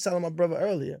like I was telling my brother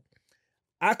earlier.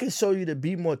 I can show you the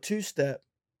Be More two-step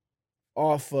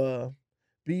off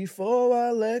Before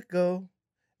I Let Go,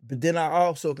 But then I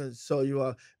also can show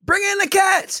you bring in the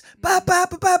cats, bop, bop,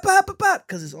 bop, bop, bop, bop, bop,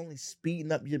 because it's only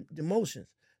speeding up your emotions.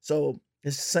 So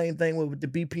it's the same thing with the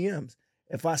BPMs.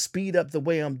 If I speed up the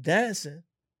way I'm dancing,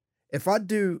 if I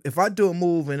do a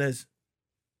move and it's,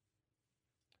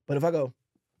 but if I go,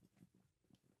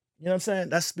 you know what I'm saying?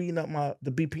 That's speeding up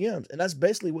the BPMs. And that's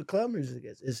basically what club music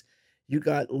is you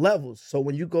got levels. So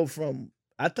when you go from,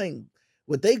 I think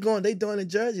what they doing in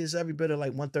Jersey is every bit of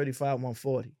like 135,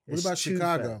 140. What about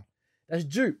Chicago? Fast. That's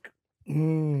juke.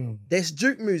 Mm. That's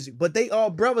juke music. But they all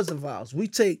brothers of ours.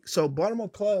 So Baltimore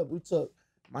Club, we took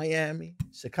Miami,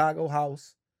 Chicago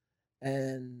House,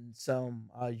 and some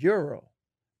Euro.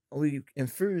 And we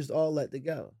infused all that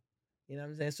together. You know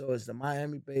what I'm saying? So it's the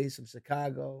Miami bass, some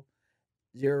Chicago,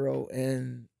 Euro,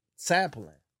 and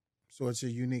sampling. So it's a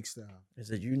unique style.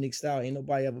 It's a unique style. Ain't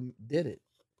nobody ever did it.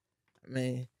 I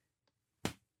mean,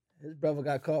 his brother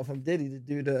got called from Diddy to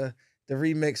do the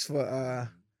remix for I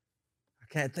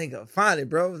can't think of. Find it,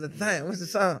 bro. The thing. What's the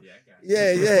song?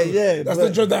 Yeah. That's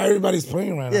the joint that everybody's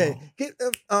playing right now.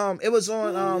 It was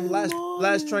on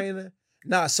Last Trainer.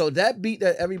 Nah, so that beat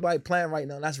that everybody playing right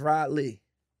now, that's Rod Lee.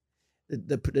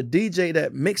 The DJ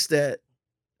that mixed that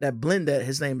blend that,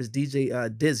 his name is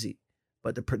DJ Dizzy.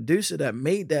 But the producer that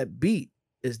made that beat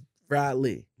is Rod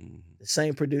Lee. Mm-hmm. The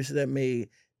same producer that made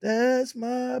That's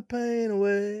My Pain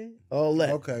Away. All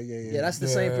that. Okay, yeah. Yeah, that's the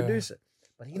same producer.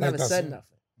 But he never said nothing.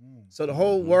 So the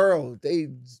whole world, they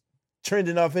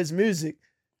trending off his music.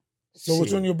 So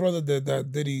which one your brother did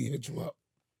that? Did he hit you up?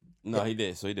 No, he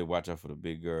did. So he did "Watch Out for the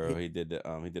Big Girl." He did a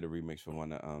remix for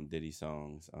one of Diddy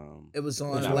songs. It was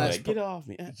on last. Like, get off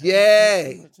me!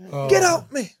 Yeah, get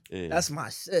off me! Yeah. That's my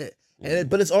shit.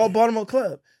 But it's all Baltimore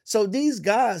Club. So these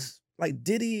guys like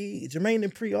Diddy, Jermaine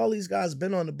Dupri, all these guys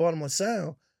been on the Baltimore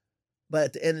sound. But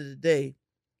at the end of the day,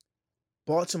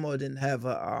 Baltimore didn't have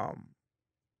a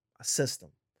system.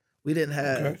 We didn't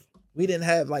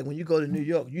have like when you go to New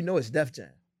York, you know it's Def Jam.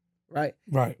 Right?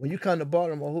 Right. When you come to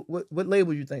Baltimore, what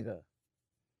label you think of?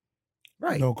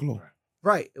 Right. No clue.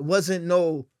 Right. It wasn't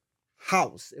no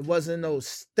house. It wasn't no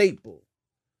staple.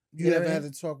 You ever had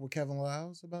to talk with Kevin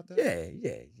Liles about that?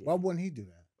 Yeah. Why wouldn't he do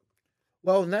that?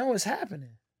 Well, now it's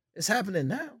happening. It's happening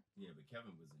now. Yeah, but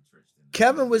Kevin was entrenched in that.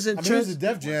 Kevin was entrenched. I mean, he was a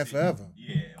Def Jam forever.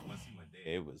 Yeah, once he went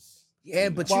there, it was... Yeah,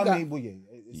 but you got...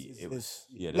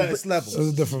 It's levels.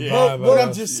 It's a different vibe. What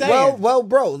I'm just saying. Well,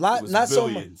 bro, not so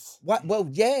much. What? Well,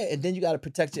 yeah, and then you got to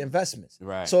protect your investments.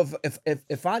 Right. So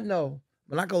if I know,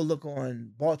 when I go look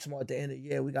on Baltimore at the end of the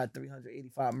year, we got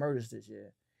 385 murders this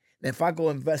year. And if I go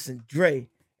invest in Dre,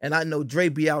 and I know Dre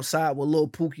be outside with Lil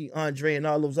Pookie, Andre, and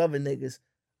all those other niggas,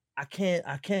 I can't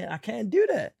do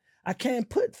that. I can't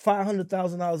put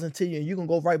 $500,000 into you and you can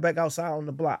go right back outside on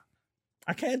the block.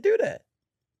 I can't do that.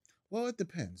 Well, it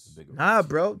depends. Nah,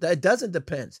 bro, that doesn't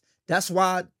depend. That's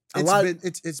why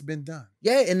it's been done.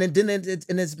 Yeah, and then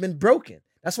it's been broken.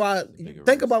 That's why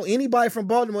think about anybody from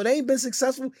Baltimore. They ain't been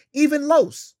successful. Even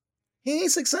Los, he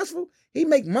ain't successful. He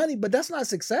make money, but that's not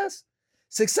success.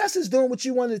 Success is doing what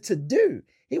you wanted to do.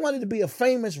 He wanted to be a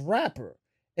famous rapper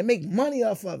and make money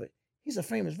off of it. He's a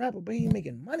famous rapper, but he ain't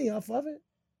making money off of it.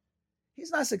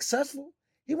 He's not successful.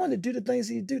 He wanted to do the things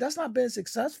he do. That's not being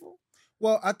successful.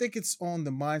 Well, I think it's on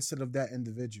the mindset of that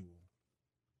individual.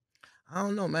 I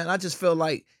don't know, man. I just feel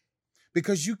like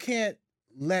because you can't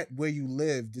let where you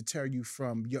live deter you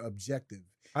from your objective.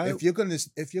 If you're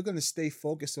gonna stay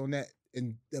focused on that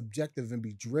and objective and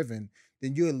be driven,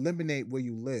 then you eliminate where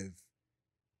you live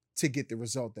to get the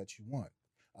result that you want.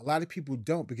 A lot of people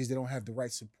don't because they don't have the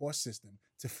right support system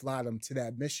to fly them to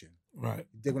that mission. Right.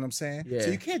 You dig what I'm saying? Yeah.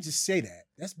 So you can't just say that.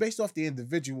 That's based off the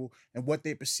individual and what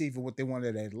they perceive and what they want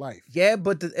in their life. Yeah,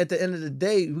 but at the end of the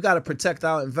day, we got to protect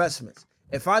our investments.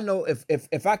 If I know,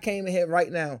 if I came in here right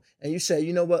now and you say,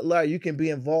 you know what, Larry, you can be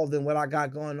involved in what I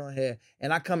got going on here,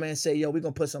 and I come in and say, yo, we're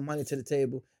going to put some money to the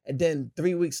table, and then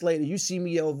 3 weeks later, you see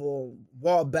me over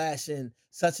wall bashing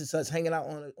such and such, hanging out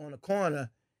on a corner,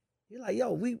 you're like,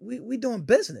 yo, we doing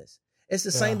business. It's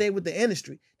the same day with the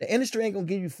industry. The industry ain't gonna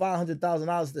give you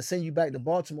 $500,000 to send you back to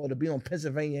Baltimore to be on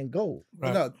Pennsylvania and Gold.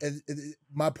 Right. No,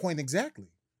 my point exactly.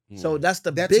 So that's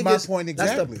biggest, my point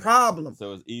exactly. That's the problem.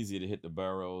 So it's easy to hit the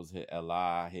boroughs, hit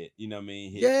LI, hit, you know what I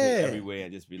mean? Hit everywhere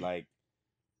and just be like,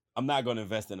 I'm not gonna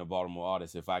invest in a Baltimore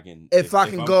artist if I can. If I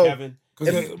can go, Kevin,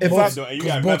 because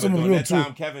Baltimore that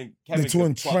time Kevin too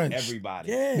entrenched.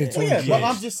 Everybody. Well,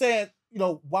 I'm just saying, you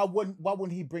know, why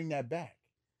wouldn't he bring that back?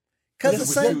 Because the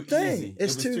same thing.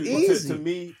 It's too easy. To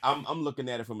me, I'm looking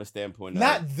at it from a standpoint.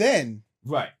 Not then.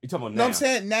 Right. You're talking about now. You know what I'm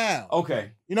saying? Now.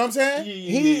 Okay. You know what I'm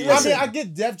saying? I mean, I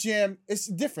get Def Jam. It's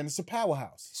different. It's a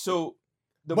powerhouse. So,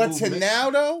 but to now,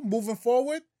 though, moving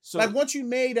forward, So like once you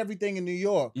made everything in New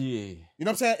York, yeah, you know what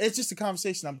I'm saying? It's just a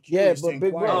conversation. I'm Yeah, curious but to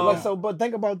big bro, inquire Oh. about. but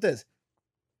think about this.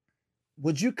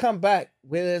 Would you come back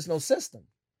where there's no system?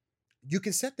 You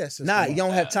can set that system. Nah, up. you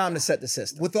don't have time to set the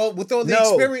system. with all the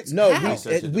experience. No, how?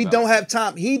 Research and we don't have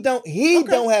time. He don't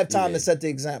have time Yeah. to set the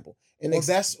example. And Well,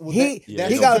 that's well, he Yeah,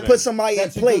 he that's got a to good- put somebody in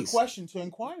that's a good place. question to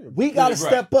inquire about. We got to Right.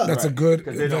 step up. That's a Right. good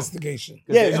 'Cause they don't- investigation.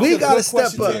 'cause Yeah, they we don't- got to good step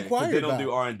question to up. Yeah, 'cause inquire they don't do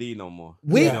about. R&D no more.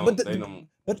 We, They don't- but, they don't-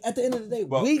 but at the end of the day,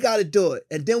 Well- we got to do it,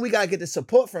 and then we got to get the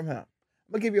support from him. I'm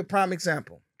gonna give you a prime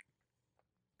example.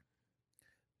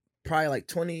 Probably like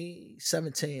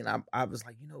 2017, I was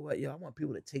like, you know what, yo, I want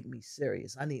people to take me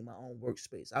serious. I need my own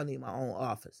workspace. I need my own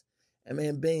office. And me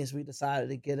and Beans, we decided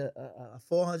to get a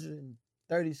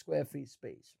 430 square feet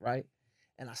space, right?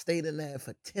 And I stayed in there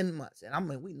for 10 months. And I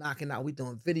mean, we knocking out, we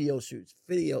doing video shoots,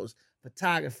 videos,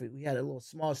 photography. We had a little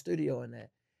small studio in there.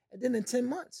 And then in 10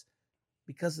 months,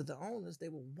 because of the owners, they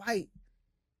were white.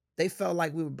 They felt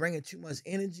like we were bringing too much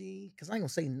energy. Because I ain't gonna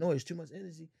say noise, too much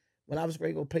energy. When I was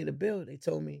ready to go pay the bill, they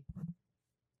told me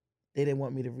they didn't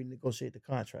want me to renegotiate the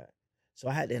contract. So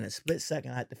I had to, in a split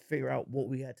second, I had to figure out what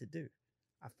we had to do.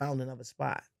 I found another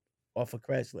spot off of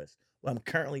Craigslist, where I'm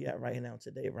currently at right now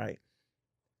today, right?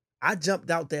 I jumped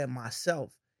out there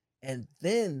myself, and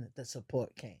then the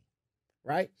support came,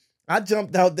 right? I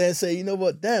jumped out there and said, you know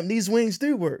what, damn, these wings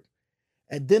do work.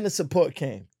 And then the support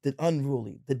came, the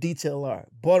Unruly, the Detail Art,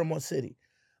 Baltimore City.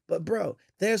 But bro,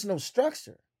 there's no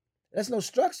structure. There's no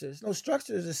structure. There's no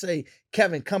structure to say,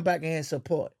 Kevin, come back and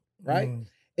support, right? Mm.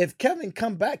 If Kevin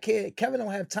come back here, Kevin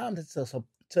don't have time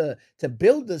to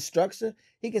build the structure.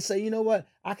 He can say, you know what,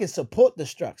 I can support the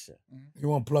structure. You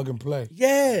want plug and play.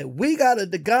 Yeah,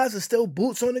 the guys are still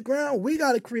boots on the ground. We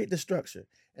gotta create the structure.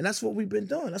 And that's what we've been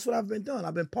doing. That's what I've been doing.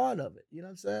 I've been part of it. You know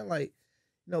what I'm saying? Like,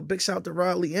 you know, big shout out to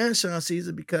Riley and Sean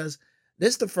Caesar, because this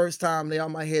is the first time y'all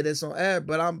might hear this on air,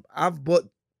 but I've put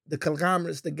the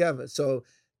conglomerates together. So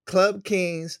Club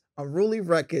Kings, Unruly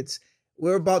Records,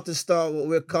 we're about to start what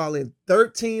we're calling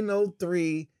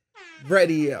 1303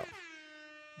 Radio,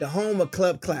 the home of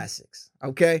club classics.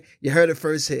 Okay? You heard it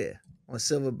first here on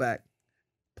Silverback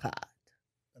Pod.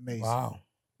 Amazing.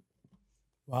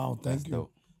 Wow. Thank That's you.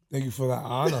 dope. Thank you for that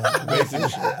honor.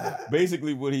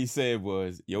 Basically, what he said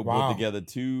was, yo, Wow. put together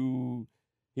two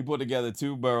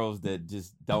boroughs that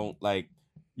just don't like.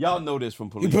 Y'all know this from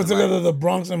He police. put together the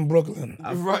Bronx and Brooklyn.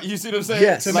 Right, you see what I'm saying?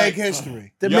 Yes. To Like, make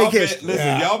history. To y'all make been- history. Listen,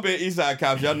 Yeah. y'all been East Side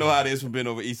cops. Y'all know how it is from being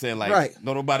over East End. Like, Right.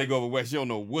 don't nobody go over West. You don't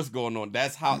know what's going on.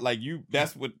 That's how, like, you.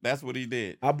 That's what he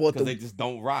did. I bought Because the they just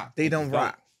don't rock. They don't just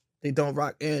rock. They don't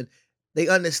rock. And they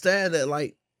understand that,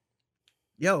 like,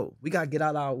 yo, we got to get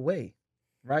out of our way,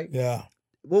 right? Yeah.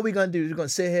 What we going to do? We're going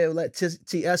to sit here and let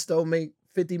Tiesto make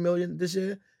 $50 million this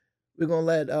year. We're going to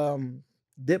let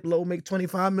Diplo make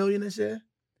 $25 million this year.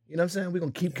 You know what I'm saying? We're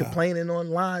going to keep Yeah. complaining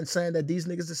online saying that these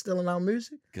niggas are stealing our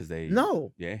music. Because they.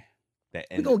 No. Yeah. That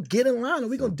We're going to get in line and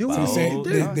we're going to do So what you we Oh, saying need to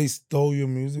they, do. they stole your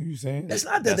music, you saying? It's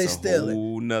not that they steal it.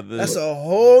 Whole nother. That's a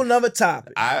whole nother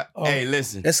topic. Oh. Hey,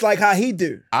 listen. It's like how he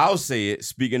do. I'll say it.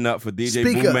 Speaking up for DJ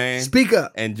Speak Boo up. Man Speak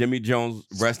up. and Jimmy Jones,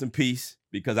 rest in peace.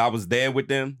 Because I was there with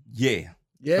them. Yeah.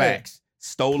 Yeah. Facts.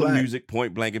 Stole the Fact. music,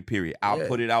 point blank and period. I'll Yeah.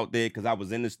 put it out there because I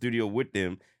was in the studio with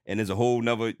them, and there's a whole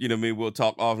nother, you know what I mean? We'll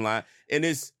talk offline. And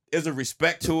there's a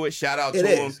respect to it. Shout out It to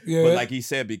him. is. Yeah. But like he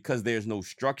said, because there's no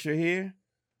structure here,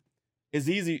 it's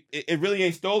easy. It really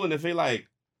ain't stolen if they like,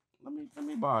 let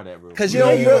me borrow that real quick. Because you Yeah,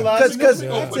 don't, yeah. because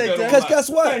Yeah. because guess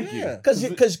what? Thank you. Because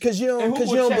you And don't who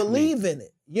will don't check me? believe in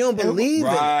it. You don't believe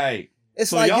in it. Right. It's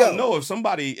So like, y'all yo, know if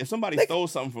somebody Nigga. stole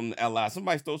something from the LI,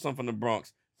 somebody stole something from the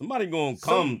Bronx, somebody gonna so-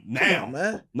 come now, on,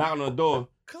 man. knock on the door.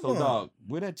 Come So on. dog,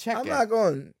 where that check I'm at?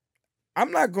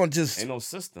 not going to just Ain't no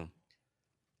system.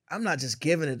 I'm not just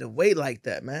giving it away like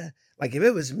that, man. Like if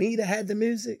it was me that had the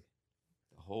music,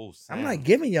 The whole sound. I'm not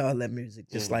giving y'all that music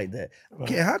just Yeah. like that. I don't Right.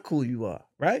 care how cool you are,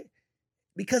 right?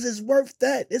 Because it's worth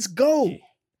that. It's gold. Yeah.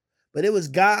 But it was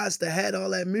guys that had all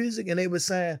that music and they were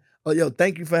saying, "Oh, yo,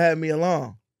 thank you for having me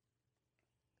along.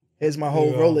 Here's my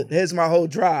whole Yeah. here's my whole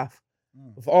drive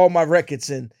Mm. of all my records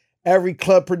and every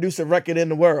club producer record in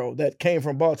the world that came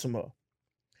from Baltimore."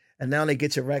 And now they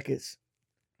get your records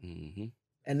Mm-hmm.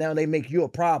 and now they make you a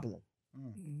problem.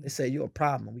 Mm. They say you're a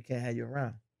problem. We can't have you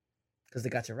around because they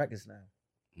got your records now.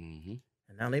 Mm-hmm.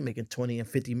 And now they making 20 and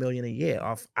 50 million a year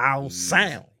off our Easy.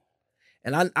 sound.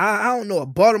 And I don't know a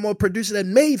Baltimore producer that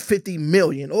made 50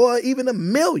 million or even $1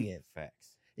 million.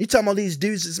 Facts. You talking about these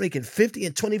dudes that's making 50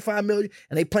 and 25 million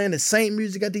and they playing the same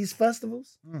music at these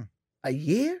festivals Mm. a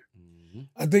year? Mm-hmm.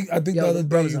 I think the Yo, other the day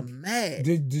brothers are mad.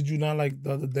 did you not like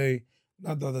the other day,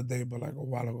 not the other day, but like a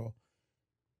while ago.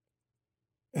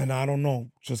 And I don't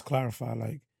know, just clarify,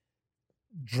 like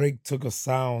Drake took a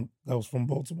sound that was from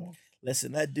Baltimore.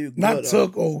 Listen, that dude Not good,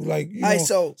 took or like you Aight, know,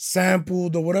 so-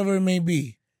 sampled or whatever it may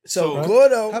be. So Right?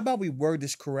 Gordo. How about we word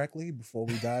this correctly before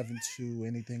we dive into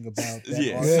anything about that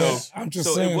Yeah, artist? I'm just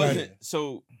so saying. it wasn't. Like,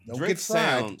 So Don't Drake's get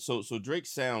fried. sound. So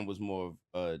Drake's sound was more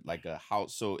of like a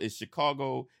house. So it's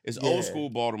Chicago. It's Yeah. old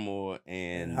school Baltimore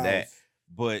and that. house.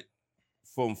 But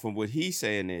from what he's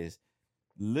saying is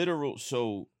literal.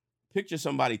 So picture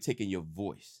somebody taking your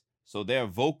voice. So there are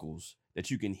vocals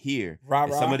that you can hear. Rah,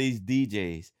 And some rah. of these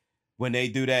DJs when they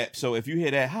do that. So if you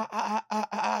hear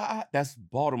that, that's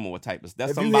Baltimore type of.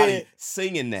 That's If you somebody hear-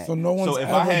 singing that. So no one's if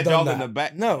ever I had done y'all that. in the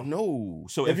back, no.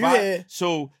 So If if you I hear-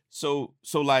 so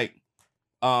like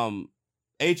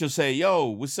H will say, yo,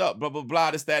 what's up? Blah blah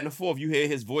blah. This, that, and the fourth. You hear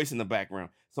his voice in the background.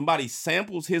 Somebody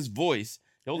samples his voice.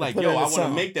 They're like, put it yo, in I the want to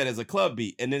song. make that as a club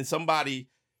beat. And then somebody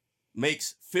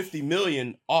makes 50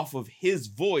 million off of his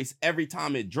voice every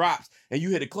time it drops. And you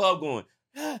hear the club going,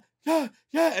 yeah. And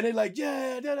they're like,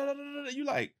 yeah. You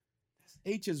like, that's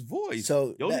H's voice.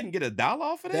 So Yo that- didn't get $1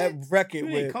 off of that? That record You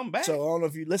didn't with come back. So I don't know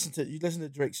if you listen to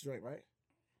Drake's joint, right?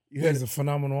 You he's heard a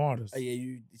phenomenal artist. yeah,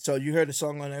 you heard the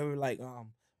song on there, we were like,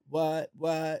 what?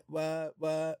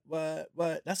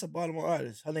 That's a Baltimore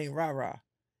artist. Her name Rah.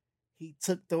 He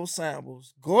took those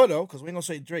samples. Gordo, because we ain't gonna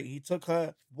say Drake, he took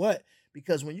her what?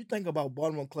 Because when you think about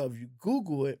Baltimore clubs, you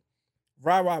Google it,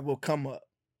 Rah will come up.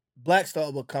 Black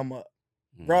Star will come up.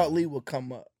 Broadly will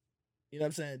come up. You know what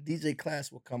I'm saying? DJ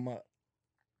Class will come up.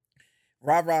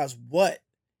 Rah's what?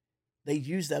 They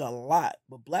use that a lot,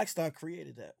 but Black Star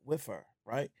created that with her,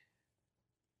 right?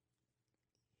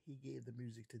 He gave the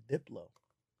music to Diplo.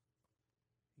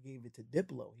 He gave it to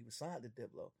Diplo. He was signed to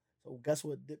Diplo. So guess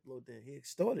what Diplo did? He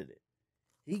extorted it.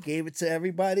 He gave it to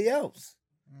everybody else.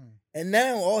 And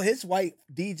now all his white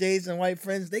DJs and white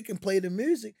friends, they can play the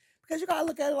music because you gotta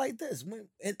look at it like this.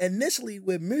 Initially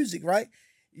with music, right?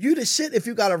 You the shit if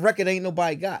you got a record ain't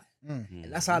nobody got.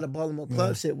 And that's how the Baltimore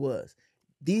club shit was.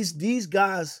 These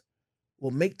guys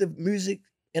will make the music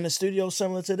in the studio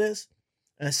similar to this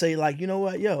and say like, you know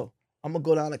what, yo, I'm gonna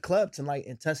go down to the club tonight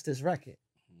and test this record.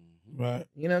 Right.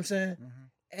 You know what I'm saying?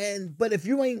 And but if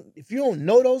you don't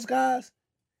know those guys,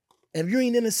 and if you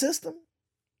ain't in the system,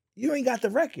 you ain't got the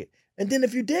record. And then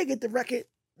if you did get the record,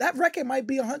 that record might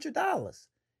be $100.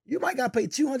 You might got to pay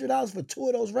 $200 for 2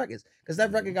 of those records because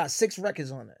that record got 6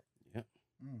 records on it. Yep.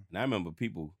 And I remember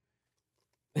people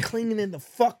cleaning it the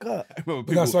fuck up. But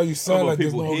that's why you said like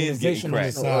there's no heads getting organization on the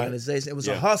cracked. No side. organization. It was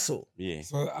a Yeah. hustle. Yeah.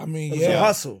 So I mean, It was a yeah.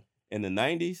 hustle. In the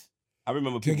 90s, I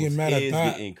remember Can't get people's mad at heads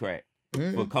that. getting cracked.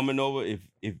 Mhm. For coming over,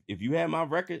 if you had my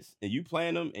records and you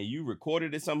playing them and you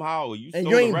recorded it somehow or you And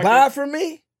stole you the ain't record, buy from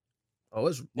me? Oh,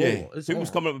 it's yeah, it's people was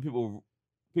on. coming up with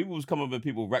people was coming up with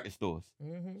people's record stores.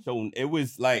 Mhm. So it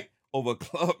was like over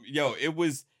club, yo, it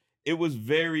was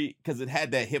very because it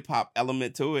had that hip hop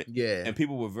element to it, Yeah. and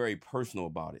people were very personal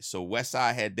about it. So West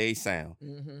Side had their sound,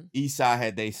 Mhm. East Side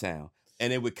had their sound,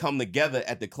 and it would come together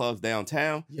at the clubs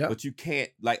downtown. Yep. But you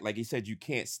can't, like he said, you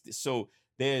can't. So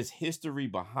there's history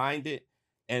behind it,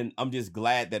 and I'm just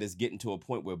glad that it's getting to a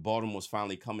point where Baltimore's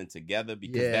finally coming together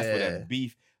because that's where Yeah. that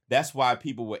beef. That's why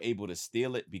people were able to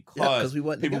steal it Yeah, because we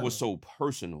wasn't people together. were so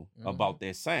personal Mhm. about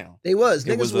their sound. They was. It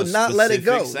Niggas was a would not let it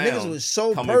go. specific Niggas sound was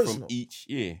so coming personal. from each,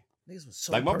 yeah. Niggas was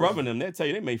so Like my personal. brother and them, they'll tell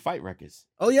you they made fight records.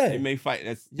 Oh yeah. They made fight.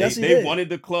 Yes, he They did. wanted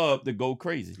the club to go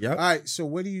crazy. Yep. All right, so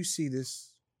where do you see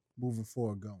this moving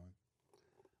forward going?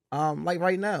 Like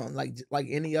right now, like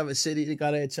any other city that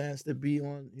got a chance to be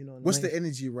on, you know. What's the main-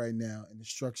 energy right now and the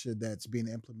structure that's being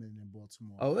implemented in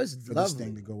Baltimore Oh, it's for lovely. this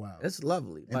thing to go out It's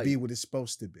lovely. and Like, be what it's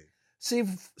supposed to be? see,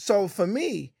 so for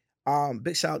me,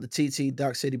 big shout out to TT,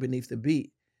 Dark City Beneath the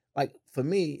Beat. Like for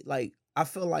me, like I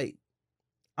feel like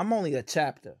I'm only a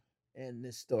chapter in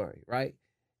this story, right?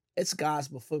 It's guys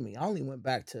before me. I only went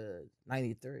back to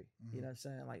 '93. You know what I'm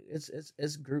saying? Like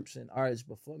it's groups and artists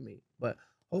before me, but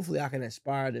hopefully I can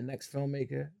inspire the next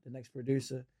filmmaker, the next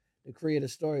producer, to create a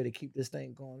story to keep this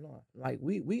thing going on. Like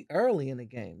we early in the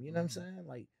game, you know what I'm saying?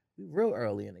 Like we real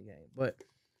early in the game, but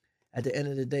at the end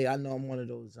of the day, I know I'm one of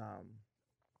those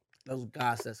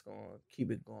guys that's gonna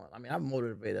keep it going. I mean, I've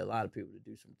motivated a lot of people to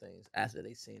do some things after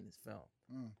they seen this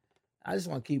film. I just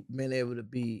want to keep being able to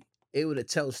be able to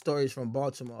tell stories from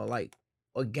Baltimore, like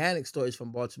organic stories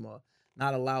from Baltimore,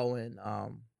 not allowing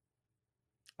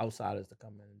outsiders to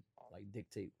come in and like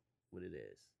dictate what it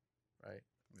is, right?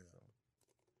 Yeah.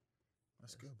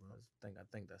 That's good, bro. I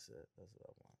think that's it. That's what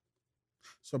I want.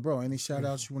 So, bro, any shout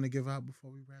outs you want to give out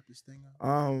before we wrap this thing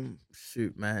up?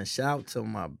 Shoot, man. Shout out to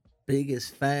my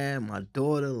biggest fan, my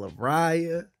daughter,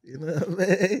 Laraya. You know what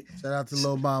I mean? Shout out to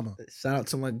Lil Mama. Shout out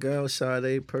to my girl,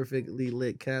 Sade, Perfectly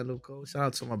Lit Candle Co. Shout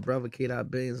out to my brother, K.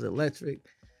 Baines Electric.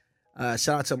 Shout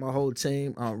out to my whole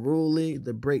team, Ruley,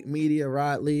 the Break Media,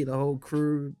 Rod Lee, the whole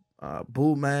crew,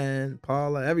 Boo Man,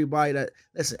 Paula, everybody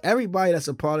that's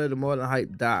a part of the More Than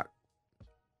Hype doc.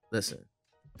 Listen,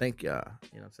 thank y'all.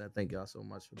 You know what I'm saying? Thank y'all so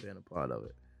much for being a part of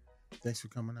it. Thanks for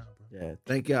coming out, bro. Yeah,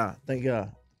 thank y'all. Thank y'all.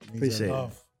 Appreciate it.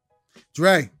 Love.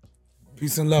 Dre,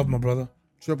 Peace and love, my brother.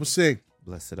 Triple C.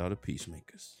 Blessed are the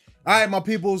peacemakers. All right, my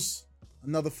peoples.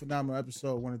 Another phenomenal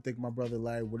episode. I want to thank my brother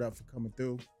Larry Wood for coming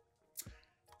through,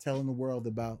 telling the world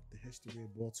about the history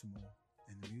of Baltimore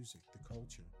and the music, the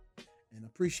culture, and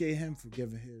appreciate him for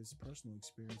giving his personal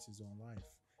experiences on life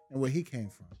and where he came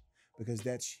from, because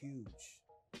that's huge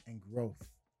in growth.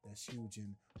 That's huge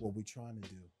in what we're trying to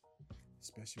do,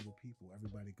 especially with people.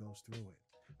 Everybody goes through it.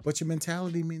 But your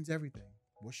mentality means everything.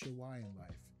 What's your why in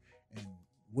life? And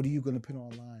what are you going to put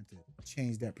online to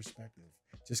change that perspective?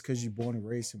 Just because you're born and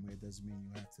raised somewhere doesn't mean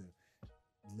you have to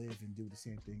live and do the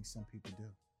same things some people do.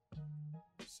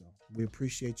 So we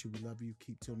appreciate you. We love you.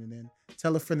 Keep tuning in.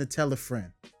 Tell a friend to tell a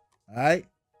friend. All right?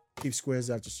 Keep squares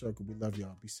out your circle. We love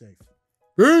y'all. Be safe.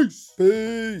 Peace.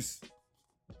 Peace.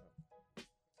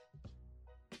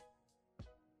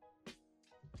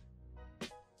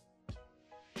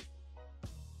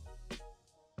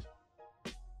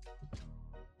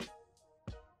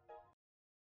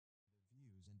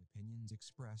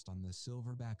 Expressed on the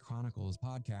Silverback Chronicles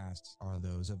podcasts are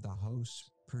those of the hosts,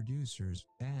 producers,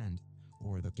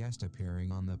 and/or the guest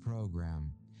appearing on the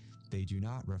program. They do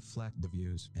not reflect the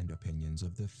views and opinions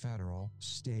of the federal,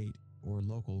 state, or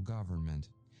local government.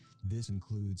 This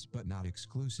includes but not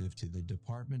exclusive to the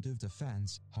Department of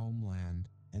Defense, Homeland,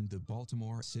 and the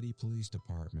Baltimore City Police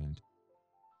Department.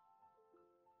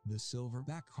 The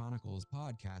Silverback Chronicles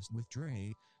podcast with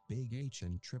Dre, Big H,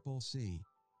 and Triple C.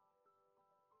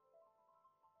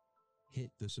 Hit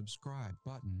the subscribe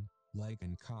button, like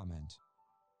and comment.